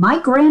 my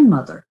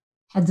grandmother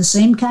had the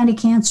same kind of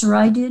cancer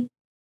I did.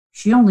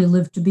 She only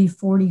lived to be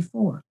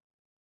 44.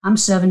 I'm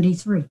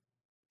 73.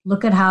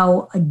 Look at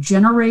how a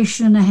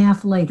generation and a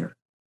half later,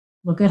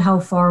 look at how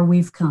far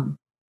we've come.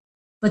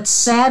 But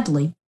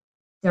sadly,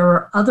 there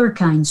are other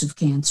kinds of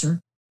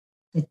cancer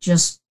that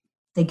just,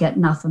 they get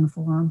nothing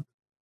for them.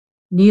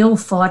 Neil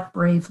fought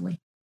bravely.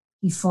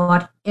 He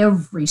fought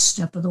every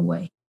step of the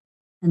way.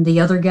 And the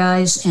other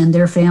guys and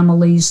their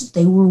families,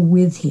 they were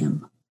with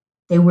him.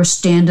 They were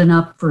standing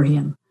up for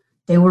him.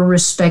 They were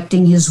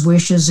respecting his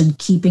wishes and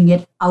keeping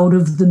it out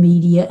of the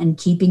media and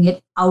keeping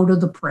it out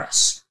of the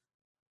press.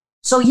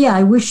 So yeah,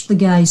 I wish the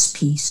guys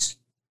peace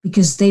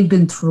because they've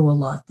been through a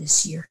lot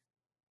this year.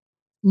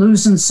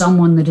 Losing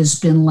someone that has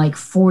been like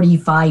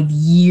 45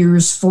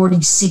 years,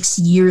 46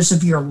 years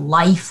of your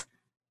life,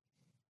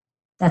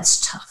 that's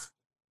tough.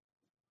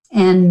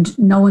 And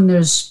knowing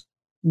there's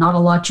not a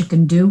lot you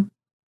can do,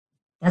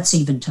 that's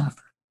even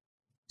tougher.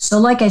 So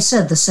like I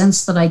said, the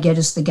sense that I get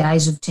is the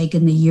guys have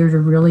taken the year to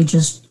really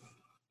just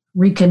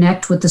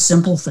reconnect with the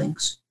simple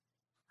things.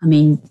 I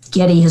mean,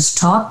 Geddy has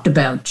talked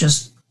about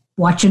just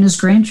watching his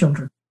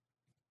grandchildren,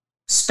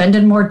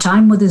 spending more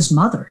time with his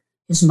mother.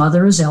 His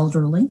mother is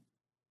elderly.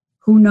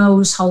 Who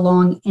knows how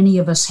long any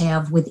of us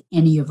have with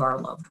any of our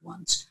loved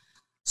ones.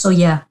 So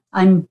yeah,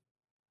 I'm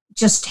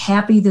just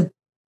happy that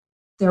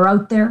they're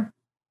out there.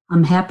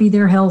 I'm happy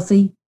they're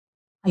healthy.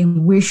 I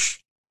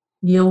wish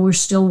Neil were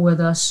still with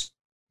us.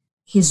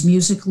 His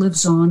music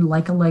lives on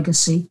like a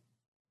legacy.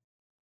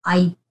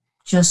 I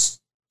just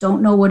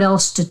don't know what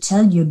else to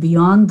tell you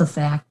beyond the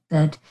fact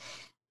that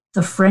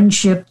the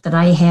friendship that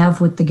I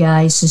have with the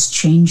guys has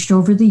changed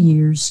over the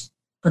years,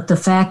 but the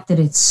fact that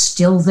it's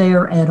still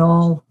there at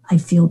all, I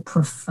feel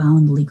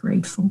profoundly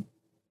grateful.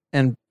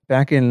 And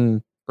back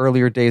in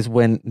earlier days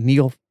when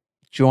Neil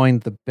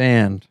joined the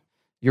band,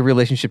 your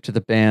relationship to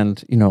the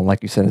band,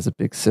 like you said, as a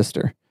big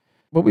sister,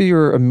 what were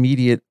your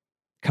immediate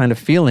kind of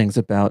feelings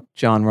about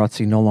John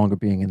Rutsey no longer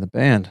being in the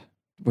band?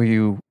 Were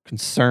you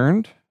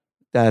concerned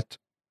that,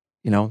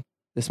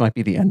 this might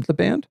be the end of the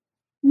band?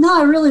 No,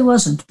 I really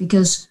wasn't,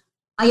 because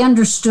I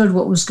understood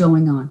what was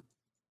going on.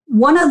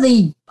 One of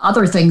the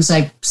other things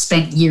I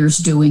spent years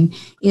doing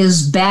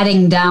is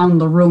batting down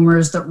the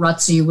rumors that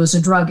Rutsey was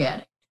a drug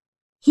addict.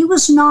 He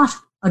was not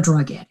a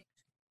drug addict.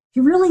 He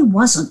really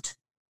wasn't.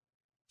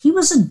 He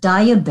was a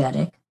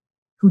diabetic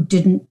who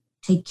didn't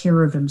take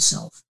care of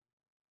himself.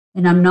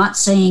 And I'm not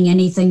saying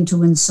anything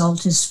to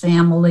insult his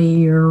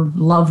family or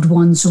loved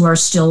ones who are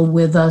still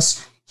with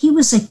us. He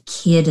was a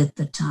kid at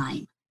the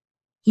time.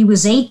 He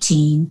was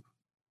 18.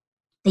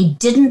 They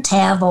didn't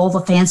have all the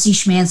fancy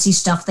schmancy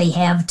stuff they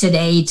have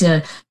today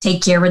to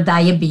take care of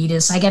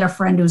diabetes. I got a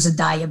friend who's a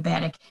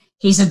diabetic.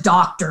 He's a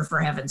doctor,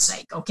 for heaven's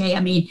sake, okay? I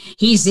mean,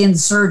 he's in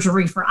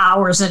surgery for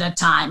hours at a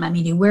time. I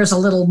mean, he wears a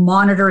little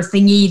monitor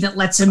thingy that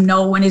lets him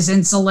know when his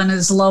insulin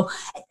is low.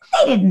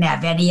 They didn't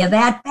have any of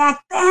that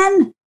back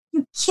then.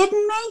 You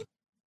kidding me?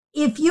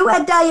 If you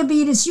had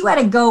diabetes, you had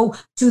to go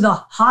to the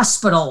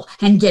hospital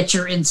and get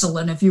your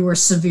insulin if you were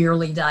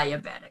severely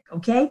diabetic,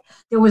 okay?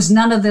 There was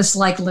none of this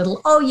like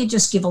you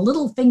just give a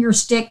little finger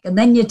stick and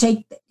then you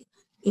take...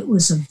 It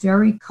was a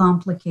very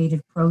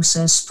complicated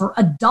process for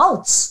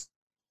adults,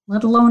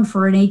 let alone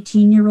for an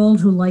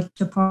 18-year-old who liked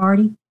to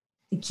party.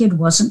 The kid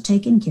wasn't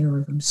taking care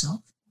of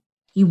himself.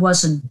 He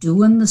wasn't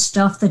doing the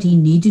stuff that he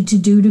needed to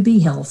do to be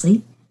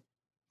healthy.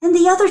 And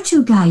the other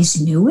two guys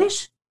knew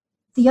it.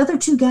 The other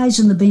two guys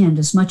in the band,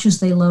 as much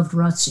as they loved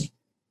Rutsey,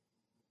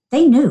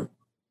 they knew.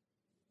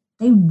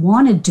 They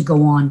wanted to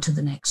go on to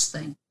the next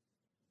thing.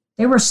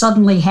 They were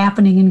suddenly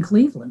happening in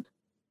Cleveland.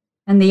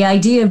 And the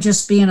idea of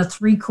just being a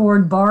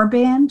 3-chord bar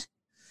band,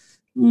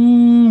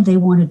 they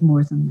wanted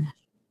more than that.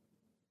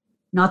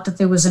 Not that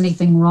there was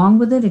anything wrong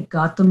with it. It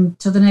got them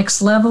to the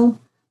next level.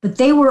 But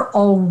they were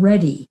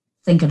already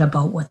thinking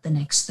about what the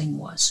next thing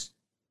was.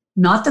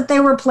 Not that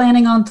they were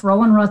planning on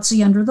throwing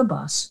Rutsey under the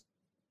bus.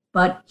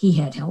 But he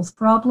had health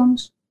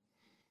problems,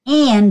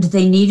 and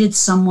they needed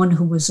someone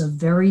who was a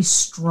very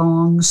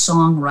strong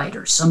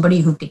songwriter,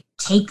 somebody who could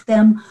take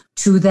them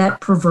to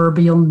that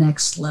proverbial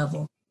next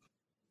level.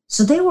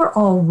 So they were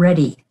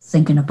already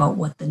thinking about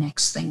what the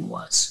next thing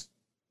was.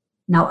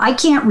 Now, I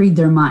can't read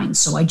their minds,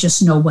 so I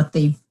just know what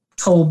they've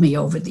told me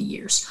over the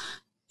years.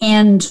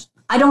 And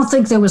I don't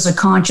think there was a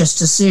conscious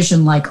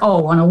decision like,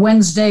 on a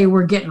Wednesday,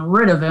 we're getting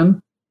rid of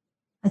him.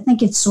 I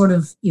think it sort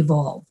of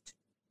evolved,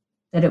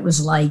 that it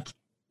was like,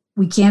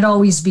 we can't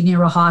always be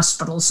near a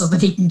hospital so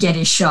that he can get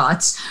his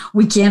shots.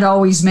 We can't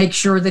always make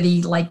sure that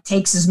he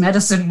takes his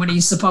medicine when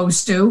he's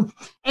supposed to.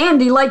 And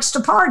he likes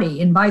to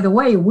party. And by the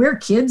way, we're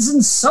kids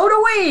and so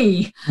do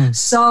we.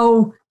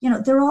 So,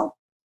 they're all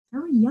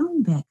very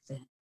young back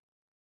then.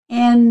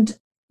 And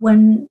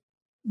when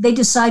they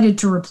decided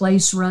to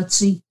replace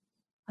Rutsey,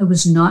 I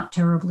was not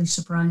terribly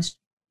surprised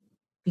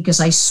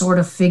because I sort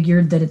of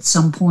figured that at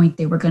some point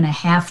they were going to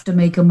have to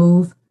make a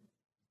move.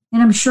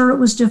 And I'm sure it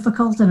was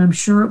difficult and I'm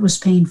sure it was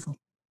painful.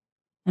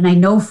 And I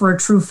know for a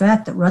true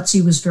fact that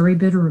Rutsey was very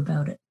bitter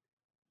about it.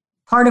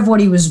 Part of what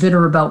he was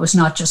bitter about was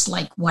not just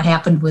what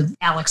happened with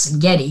Alex and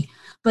Geddy,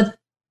 but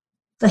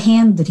the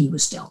hand that he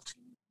was dealt.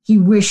 He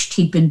wished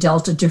he'd been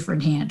dealt a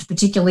different hand,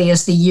 particularly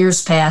as the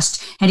years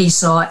passed and he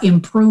saw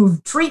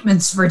improved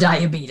treatments for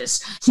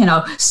diabetes,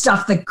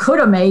 stuff that could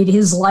have made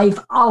his life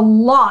a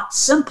lot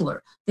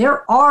simpler.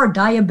 There are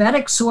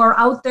diabetics who are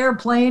out there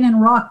playing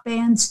in rock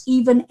bands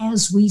even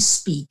as we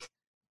speak.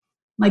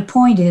 My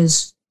point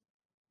is,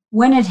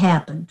 when it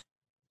happened,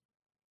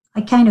 I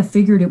kind of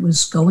figured it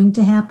was going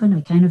to happen. I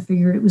kind of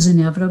figured it was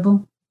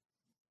inevitable.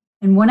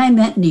 And when I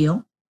met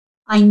Neil,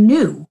 I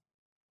knew,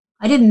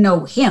 I didn't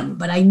know him,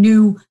 but I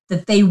knew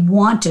that they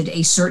wanted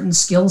a certain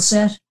skill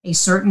set, a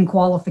certain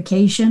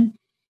qualification.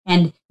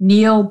 And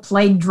Neil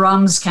played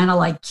drums kind of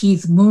like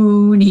Keith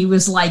Moon. He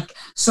was like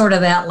sort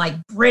of that like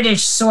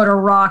British sort of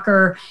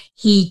rocker.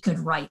 He could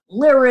write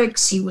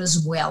lyrics. He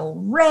was well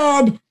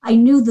read. I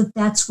knew that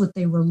that's what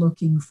they were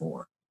looking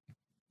for.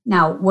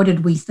 Now, what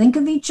did we think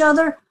of each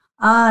other?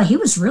 He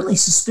was really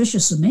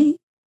suspicious of me.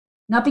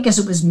 Not because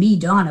it was me,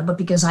 Donna, but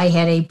because I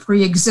had a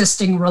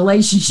pre-existing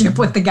relationship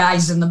with the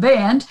guys in the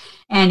band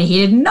and he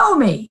didn't know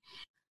me.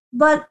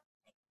 But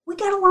we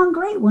got along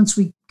great once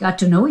we got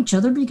to know each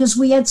other because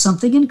we had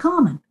something in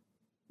common.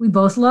 We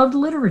both loved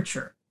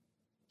literature.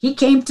 He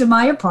came to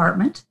my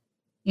apartment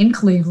in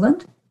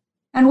Cleveland,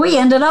 and we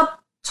ended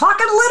up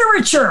talking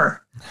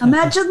literature.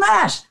 Imagine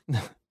that.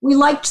 We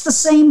liked the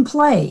same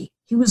play.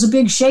 He was a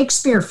big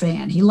Shakespeare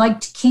fan. He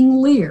liked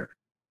King Lear.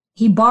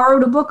 He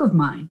borrowed a book of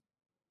mine.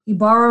 He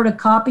borrowed a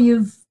copy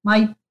of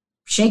my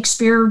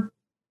Shakespeare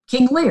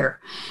King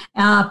Lear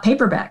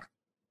paperback.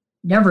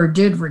 Never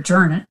did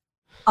return it.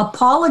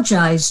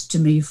 Apologized to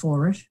me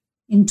for it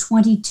in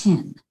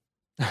 2010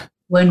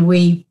 when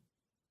we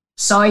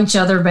saw each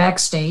other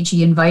backstage.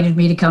 He invited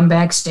me to come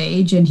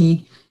backstage and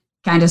he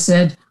kind of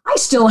said, I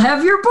still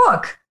have your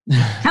book.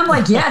 I'm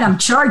like, yeah, and I'm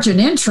charging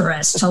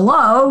interest.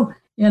 Hello,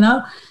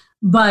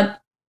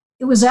 but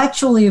it was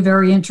actually a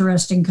very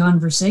interesting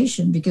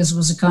conversation because it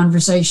was a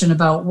conversation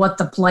about what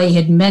the play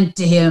had meant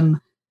to him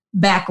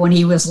back when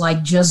he was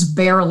like just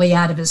barely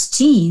out of his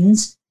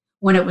teens,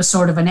 when it was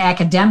sort of an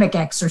academic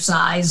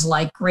exercise,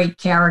 like great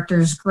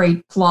characters,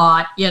 great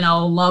plot,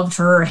 loved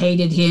her,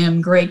 hated him,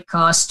 great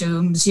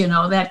costumes,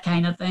 that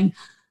kind of thing.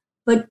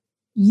 But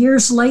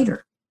years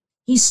later,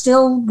 he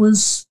still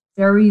was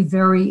very,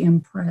 very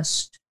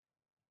impressed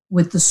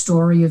with the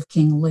story of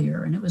King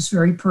Lear, and it was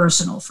very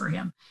personal for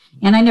him.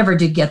 And I never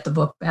did get the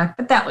book back,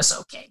 but that was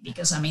okay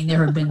because,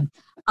 there have been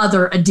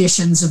other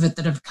editions of it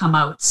that have come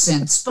out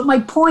since. But my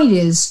point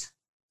is,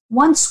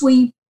 once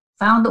we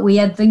found that we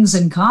had things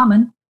in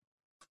common,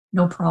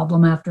 no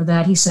problem after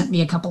that. He sent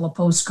me a couple of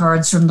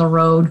postcards from the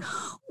road.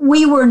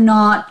 We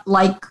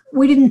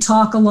didn't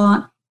talk a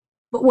lot,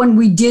 but when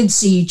we did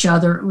see each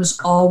other, it was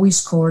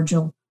always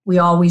cordial. We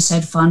always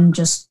had fun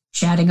just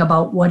chatting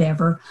about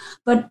whatever.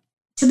 But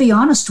to be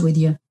honest with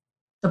you,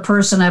 the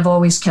person I've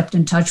always kept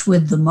in touch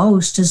with the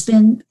most has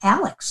been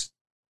Alex.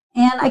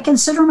 And I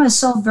consider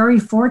myself very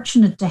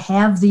fortunate to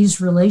have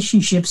these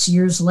relationships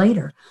years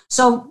later.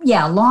 So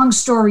yeah, long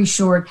story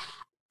short,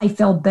 I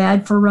felt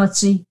bad for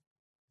Rutsy,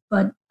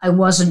 but I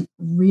wasn't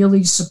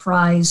really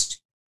surprised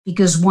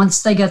because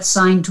once they got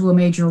signed to a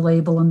major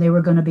label and they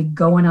were going to be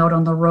going out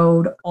on the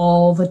road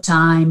all the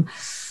time,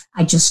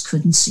 I just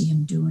couldn't see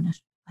him doing it.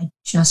 I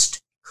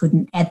just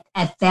couldn't.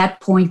 At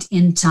that point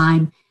in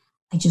time,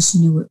 I just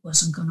knew it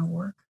wasn't going to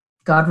work.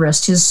 God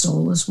rest his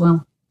soul as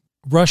well.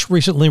 Rush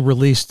recently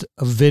released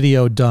a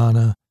video,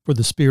 Donna, for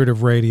the Spirit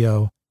of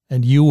Radio,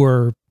 and you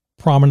were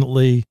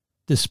prominently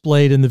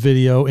displayed in the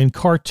video in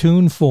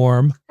cartoon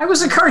form. I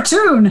was a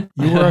cartoon.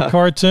 You were a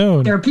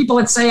cartoon. There are people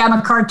that say I'm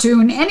a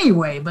cartoon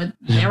anyway, but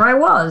there I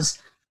was.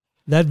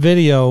 That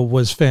video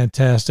was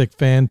fantastic.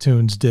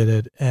 Fantoons did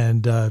it,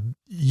 and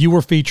you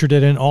were featured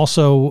in it, and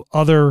also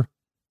other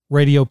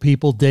radio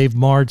people, Dave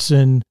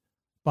Martson,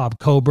 Bob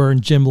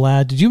Coburn, Jim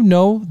Ladd. Did you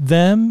know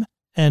them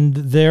and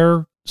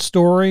their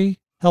story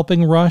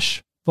helping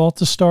Rush vault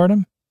to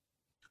stardom?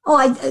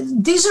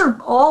 These are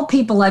all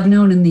people I've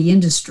known in the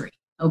industry,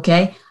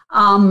 okay?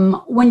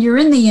 When you're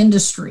in the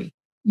industry,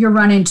 you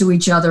run into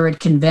each other at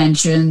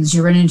conventions,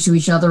 you run into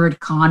each other at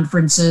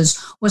conferences.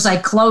 Was I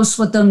close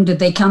with them? Did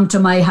they come to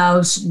my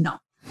house? No.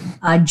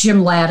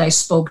 Jim Ladd I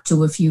spoke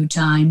to a few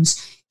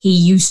times.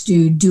 He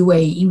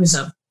was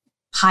a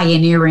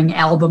pioneering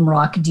album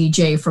rock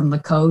DJ from the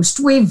coast.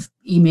 We've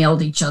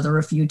emailed each other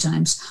a few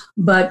times,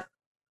 but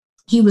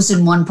he was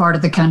in one part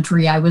of the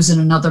country. I was in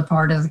another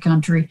part of the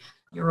country.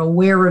 You're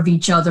aware of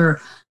each other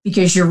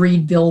because you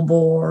read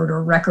Billboard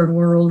or Record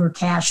World or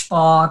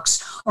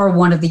Cashbox or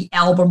one of the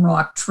album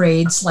rock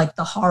trades like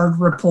the Hard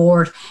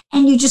Report,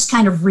 and you just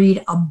kind of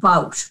read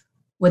about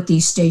what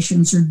these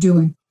stations are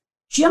doing.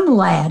 Jim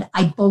Ladd,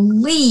 I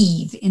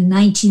believe in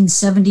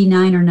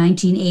 1979 or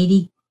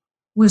 1980,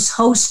 was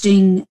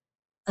hosting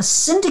a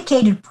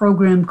syndicated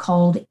program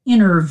called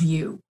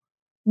Interview,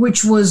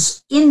 which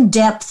was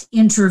in-depth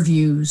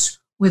interviews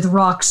with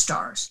rock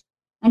stars.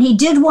 And he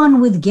did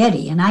one with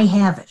Geddy, and I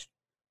have it.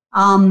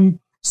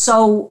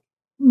 So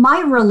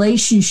my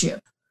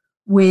relationship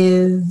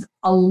with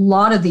a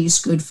lot of these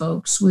good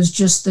folks was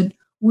just that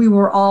we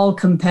were all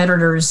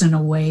competitors in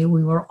a way.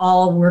 We were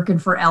all working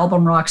for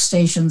album rock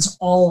stations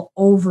all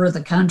over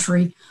the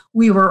country.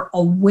 We were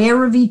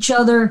aware of each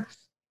other,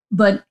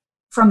 but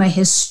from a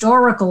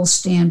historical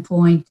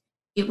standpoint,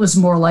 it was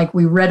more like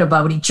we read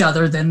about each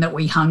other than that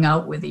we hung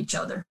out with each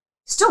other.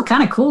 Still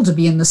kind of cool to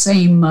be in the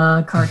same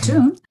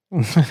cartoon.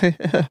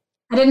 I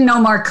didn't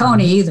know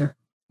Marconi either.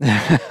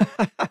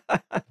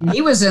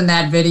 He was in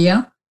that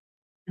video.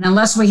 And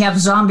unless we have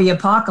zombie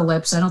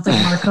apocalypse, I don't think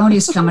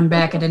Marconi's coming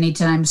back at any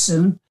time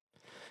soon.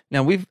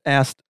 Now, we've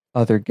asked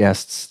other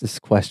guests this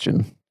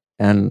question,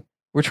 and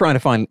we're trying to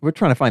find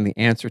the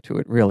answer to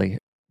it, really.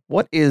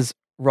 What is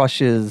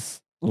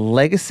Rush's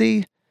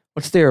legacy?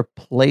 What's their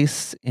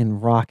place in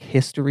rock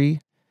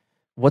history?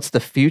 What's the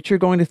future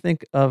going to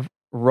think of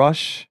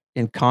Rush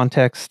in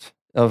context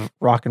of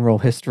rock and roll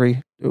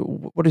history?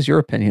 What is your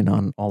opinion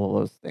on all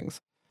of those things?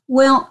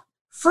 Well,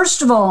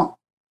 first of all,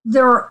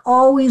 there are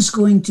always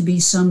going to be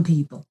some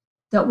people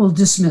that will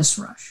dismiss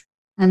Rush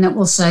and that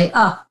will say,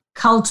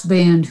 cult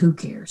band, who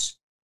cares?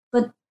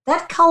 But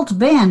that cult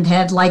band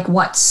had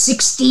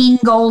 16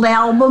 gold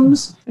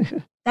albums?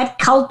 That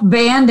cult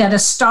band had a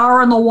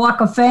star on the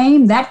Walk of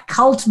Fame. That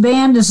cult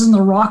band is in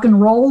the Rock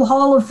and Roll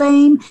Hall of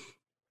Fame.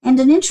 And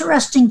an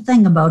interesting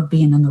thing about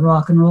being in the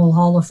Rock and Roll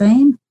Hall of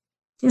Fame,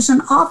 there's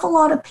an awful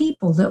lot of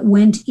people that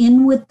went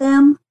in with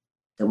them,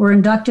 that were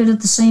inducted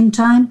at the same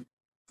time,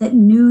 that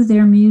knew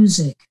their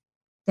music,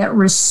 that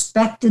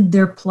respected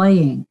their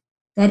playing,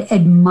 that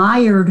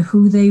admired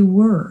who they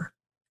were.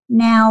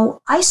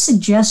 Now, I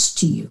suggest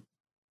to you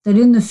that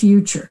in the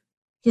future,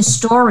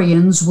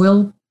 historians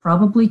will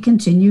probably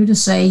continue to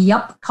say,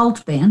 yup,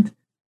 cult band,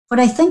 but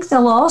I think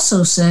they'll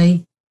also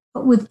say,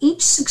 but with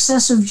each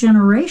successive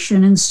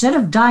generation, instead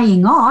of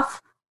dying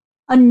off,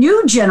 a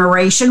new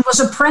generation was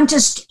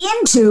apprenticed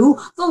into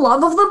the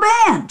love of the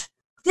band.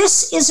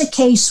 This is a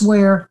case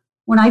where,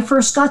 when I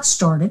first got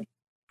started,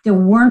 there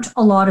weren't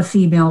a lot of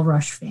female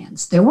Rush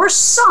fans. There were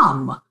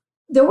some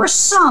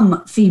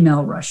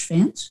female Rush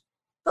fans,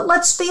 but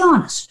let's be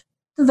honest.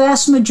 The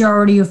vast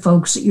majority of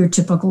folks at your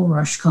typical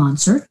Rush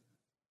concert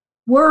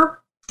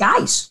were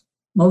guys,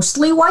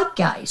 mostly white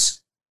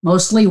guys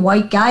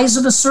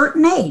of a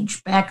certain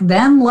age. Back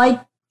then,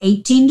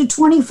 18 to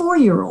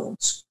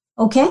 24-year-olds,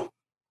 okay?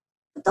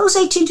 But those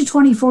 18 to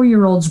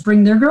 24-year-olds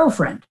bring their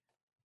girlfriend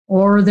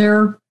or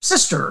their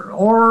sister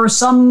or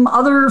some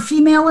other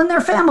female in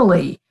their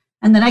family.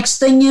 And the next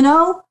thing you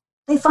know,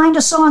 they find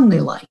a song they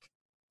like.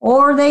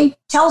 Or they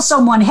tell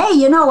someone,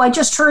 hey, I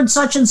just heard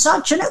such and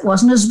such, and it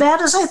wasn't as bad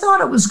as I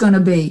thought it was going to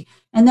be.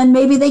 And then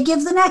maybe they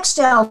give the next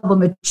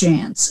album a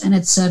chance, and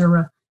et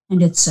cetera,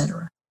 and et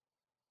cetera.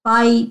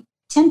 By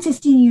 10,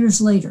 15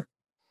 years later,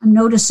 I'm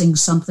noticing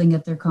something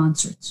at their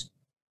concerts.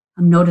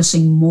 I'm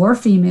noticing more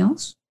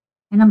females,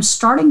 and I'm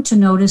starting to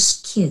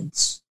notice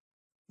kids.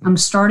 I'm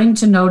starting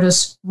to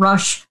notice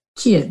Rush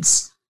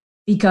kids,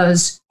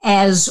 because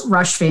as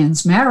Rush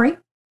fans marry,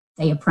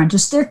 they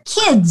apprentice their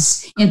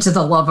kids into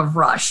the love of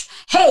Rush.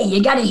 Hey,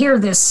 you got to hear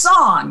this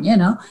song,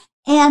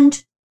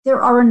 And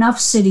there are enough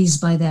cities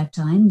by that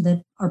time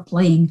that are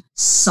playing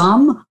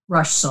some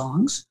Rush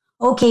songs.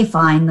 Okay,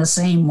 fine, the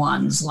same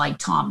ones like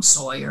Tom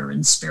Sawyer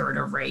and Spirit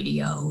of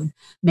Radio, and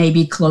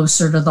maybe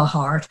Closer to the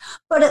Heart,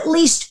 but at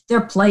least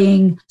they're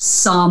playing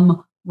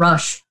some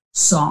Rush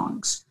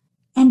songs.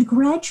 And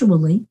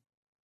gradually,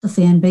 the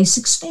fan base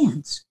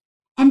expands.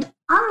 And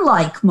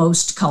unlike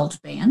most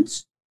cult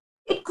bands,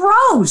 it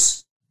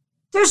grows.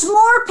 There's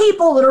more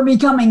people that are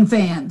becoming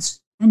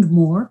fans, and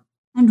more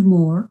and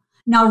more.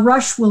 Now,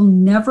 Rush will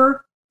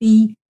never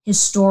be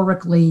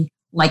historically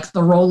like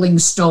the Rolling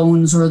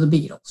Stones or the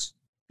Beatles,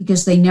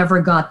 because they never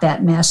got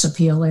that mass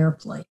appeal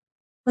airplay.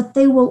 But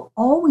they will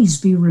always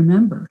be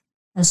remembered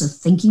as a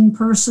thinking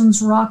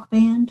person's rock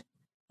band,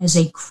 as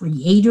a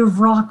creative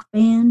rock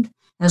band,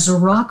 as a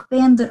rock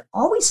band that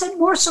always had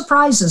more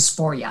surprises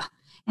for you,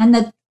 and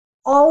that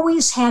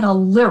always had a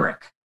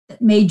lyric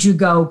that made you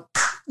go,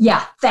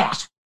 yeah,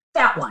 that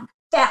one,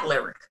 that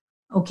lyric,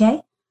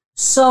 okay?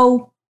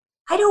 So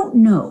I don't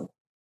know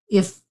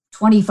if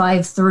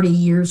 25, 30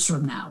 years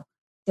from now,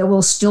 there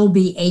will still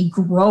be a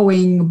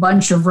growing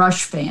bunch of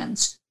Rush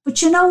fans.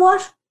 But you know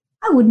what?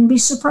 I wouldn't be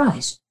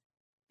surprised,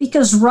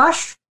 because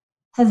Rush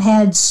have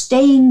had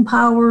staying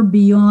power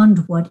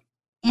beyond what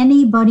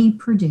anybody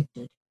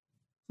predicted.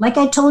 Like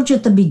I told you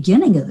at the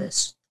beginning of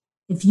this,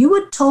 if you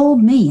had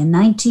told me in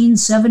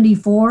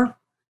 1974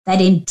 that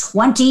in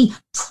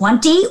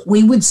 2020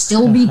 we would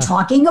still be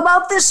talking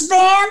about this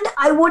band,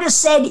 I would have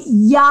said,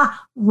 yeah,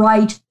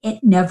 right,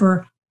 it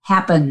never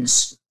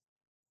happens.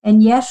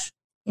 And yet,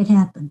 it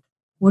happened.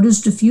 What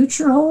does the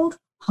future hold?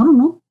 I don't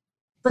know.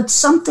 But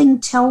something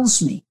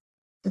tells me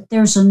that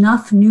there's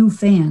enough new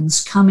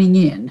fans coming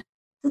in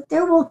that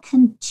there will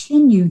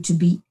continue to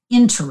be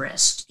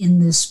interest in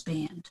this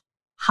band.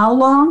 How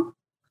long?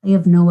 I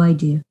have no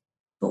idea.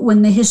 But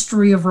when the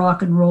history of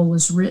rock and roll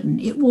is written,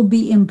 it will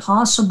be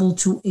impossible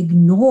to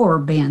ignore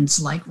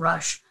bands like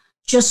Rush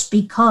just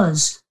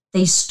because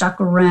they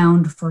stuck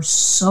around for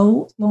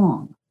so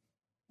long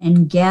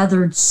and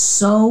gathered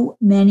so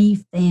many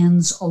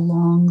fans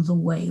along the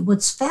way.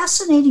 What's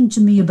fascinating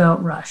to me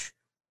about Rush,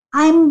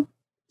 I'm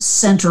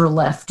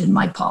center-left in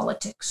my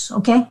politics,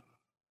 okay?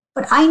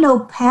 But I know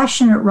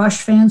passionate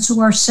Rush fans who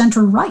are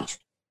center-right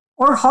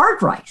or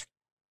hard-right.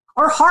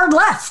 are hard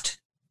left,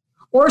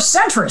 or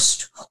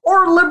centrist,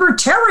 or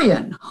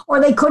libertarian, or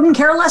they couldn't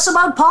care less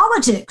about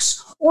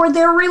politics, or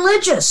they're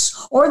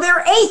religious, or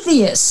they're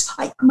atheists.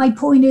 My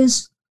point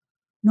is,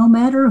 no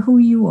matter who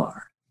you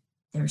are,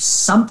 there's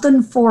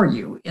something for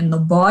you in the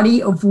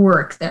body of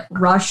work that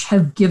Rush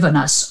have given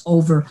us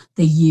over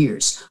the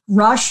years.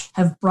 Rush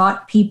have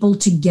brought people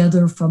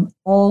together from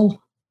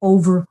all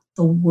over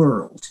the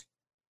world.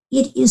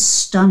 It is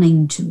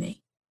stunning to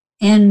me.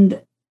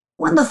 And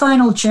when the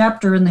final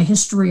chapter in the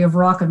history of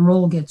rock and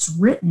roll gets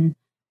written,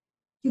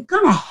 you're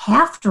going to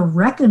have to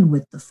reckon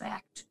with the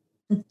fact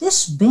that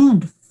this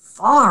band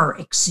far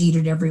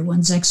exceeded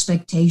everyone's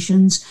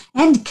expectations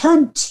and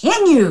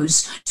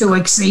continues to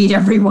exceed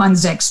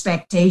everyone's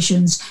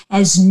expectations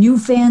as new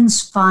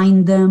fans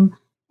find them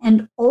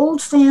and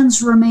old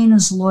fans remain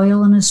as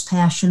loyal and as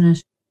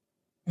passionate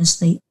as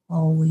they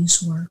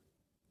always were.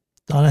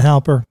 Donna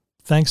Halper,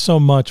 thanks so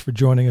much for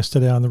joining us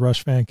today on the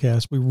Rush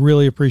Fancast. We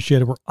really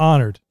appreciate it. We're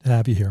honored to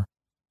have you here.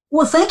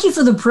 Well, thank you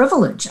for the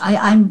privilege.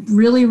 I'm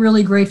really,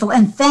 really grateful.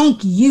 And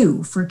thank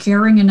you for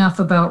caring enough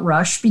about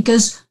Rush,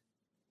 because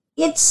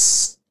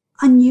it's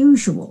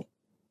unusual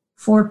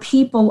for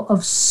people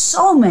of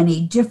so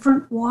many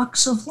different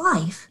walks of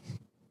life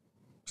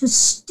to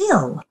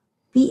still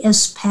be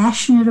as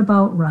passionate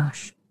about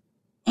Rush.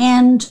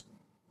 And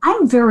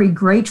I'm very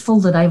grateful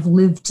that I've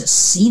lived to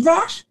see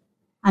that.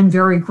 I'm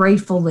very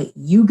grateful that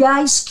you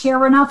guys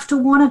care enough to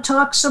want to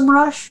talk some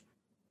Rush.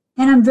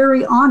 And I'm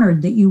very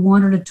honored that you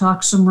wanted to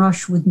talk some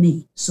Rush with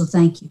me. So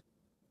thank you.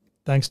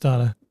 Thanks,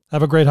 Donna.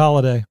 Have a great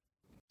holiday.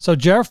 So,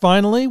 Jer,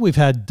 finally, we've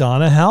had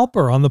Donna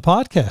Halper on the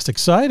podcast.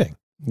 Exciting.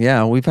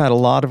 Yeah, we've had a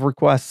lot of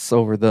requests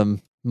over the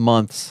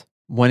months.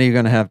 When are you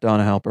going to have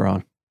Donna Halper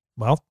on?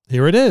 Well,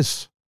 here it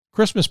is.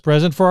 Christmas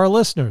present for our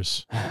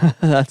listeners.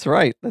 That's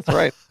right. That's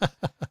right.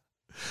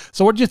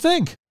 So what did you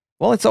think?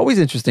 Well, it's always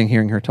interesting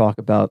hearing her talk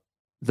about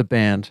the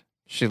band.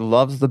 She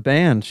loves the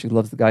band. She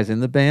loves the guys in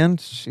the band.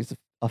 She's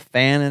a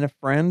fan and a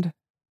friend.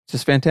 It's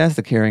just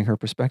fantastic hearing her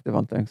perspective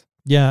on things.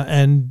 Yeah,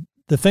 and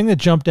the thing that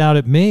jumped out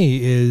at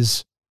me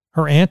is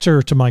her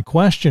answer to my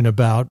question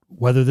about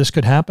whether this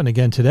could happen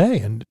again today,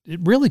 and it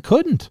really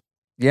couldn't.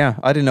 Yeah,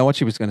 I didn't know what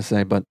she was going to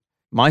say, but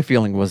my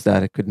feeling was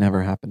that it could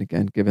never happen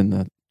again, given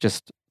the,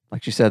 just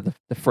like she said,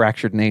 the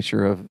fractured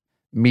nature of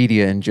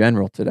media in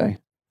general today.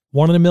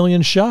 1 in a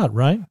million shot,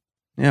 right?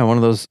 Yeah, one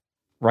of those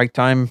right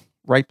time,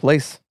 right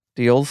place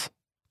deals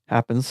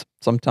happens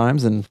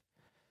sometimes, and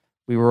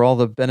we were all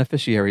the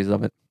beneficiaries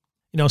of it.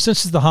 You know,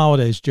 since it's the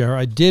holidays, Jer,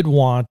 I did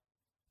want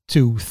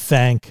to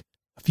thank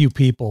a few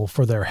people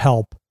for their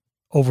help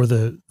over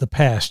the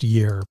past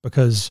year,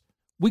 because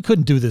we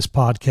couldn't do this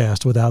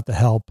podcast without the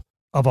help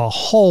of a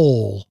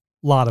whole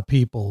lot of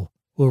people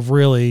who have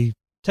really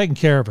taken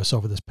care of us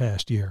over this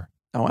past year.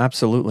 Oh,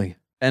 absolutely.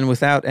 And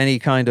without any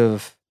kind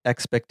of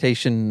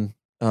expectation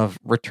of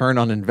return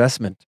on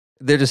investment.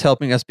 They're just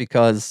helping us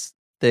because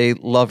they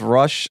love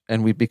Rush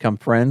and we become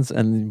friends,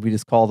 and we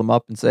just call them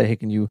up and say, hey,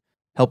 can you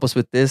help us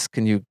with this?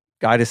 Can you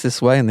guide us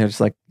this way? And they're just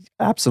like,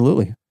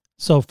 absolutely.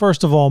 So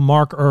first of all,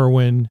 Mark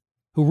Irwin,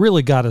 who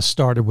really got us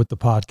started with the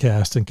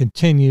podcast and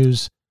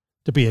continues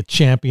to be a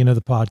champion of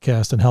the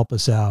podcast and help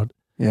us out.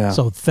 Yeah.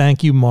 So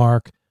thank you,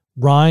 Mark.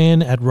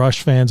 Ryan at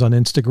Rush Fans on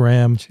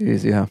Instagram.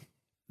 Jeez, yeah.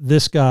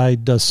 This guy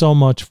does so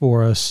much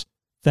for us.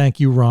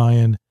 Thank you,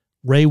 Ryan.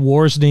 Ray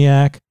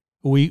Wozniak,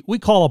 who we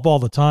call up all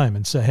the time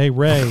and say, hey,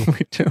 Ray,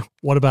 We do.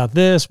 What about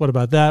this? What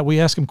about that? We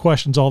ask him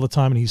questions all the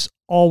time, and he's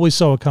always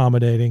so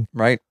accommodating.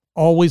 Right.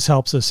 Always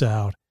helps us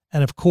out.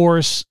 And of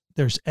course,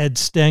 there's Ed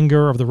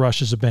Stenger of the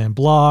Rush is a Band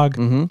blog,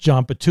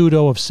 John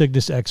Patuto of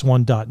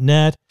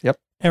CygnusX1.net,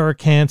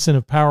 Eric Hansen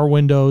of Power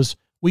Windows.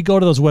 We go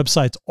to those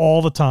websites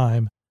all the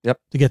time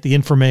to get the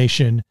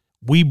information.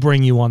 We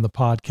bring you on the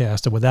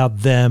podcast, and without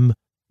them,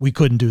 we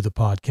couldn't do the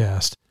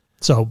podcast.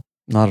 So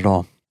not at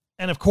all.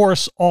 And of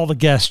course, all the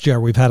guests, Jer,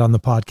 we've had on the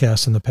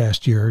podcast in the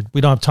past year.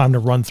 We don't have time to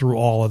run through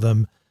all of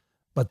them,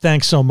 but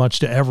thanks so much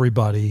to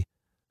everybody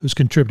who's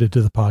contributed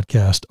to the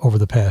podcast over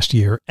the past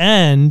year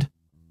and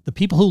the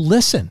people who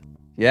listen.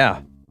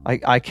 Yeah.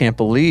 I can't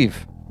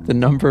believe the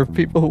number of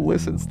people who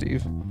listen,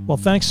 Steve. Well,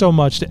 thanks so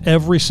much to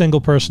every single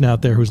person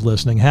out there who's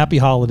listening. Happy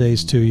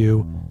holidays to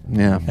you.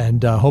 Yeah.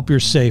 And hope you're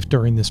safe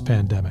during this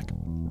pandemic.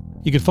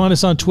 You can find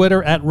us on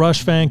Twitter at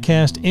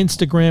RushFancast.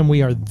 Instagram,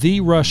 we are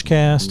The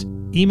Rushcast.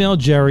 Email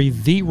Jerry,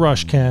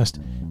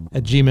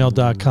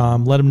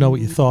 therushcast@gmail.com. Let him know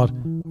what you thought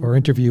of our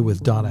interview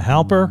with Donna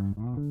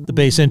Halper. The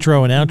bass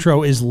intro and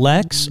outro is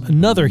Lex,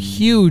 another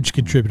huge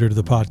contributor to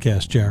the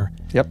podcast, Jerry.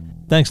 Yep.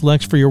 Thanks,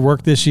 Lex, for your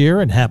work this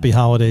year, and happy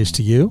holidays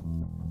to you.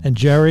 And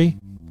Jerry,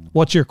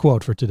 what's your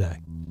quote for today?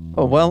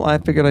 Oh, well, I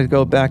figured I'd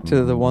go back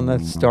to the one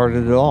that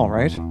started it all,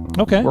 right?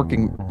 Okay.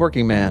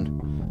 Working man.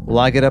 Well,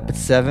 I get up at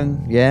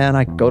 7, and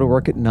I go to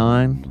work at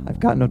 9. I've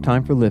got no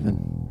time for living.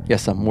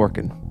 Yes, I'm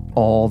working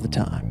all the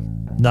time.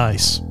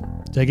 Nice.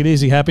 Take it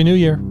easy. Happy New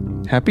Year.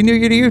 Happy New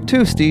Year to you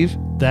too, Steve.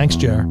 Thanks,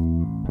 Jer.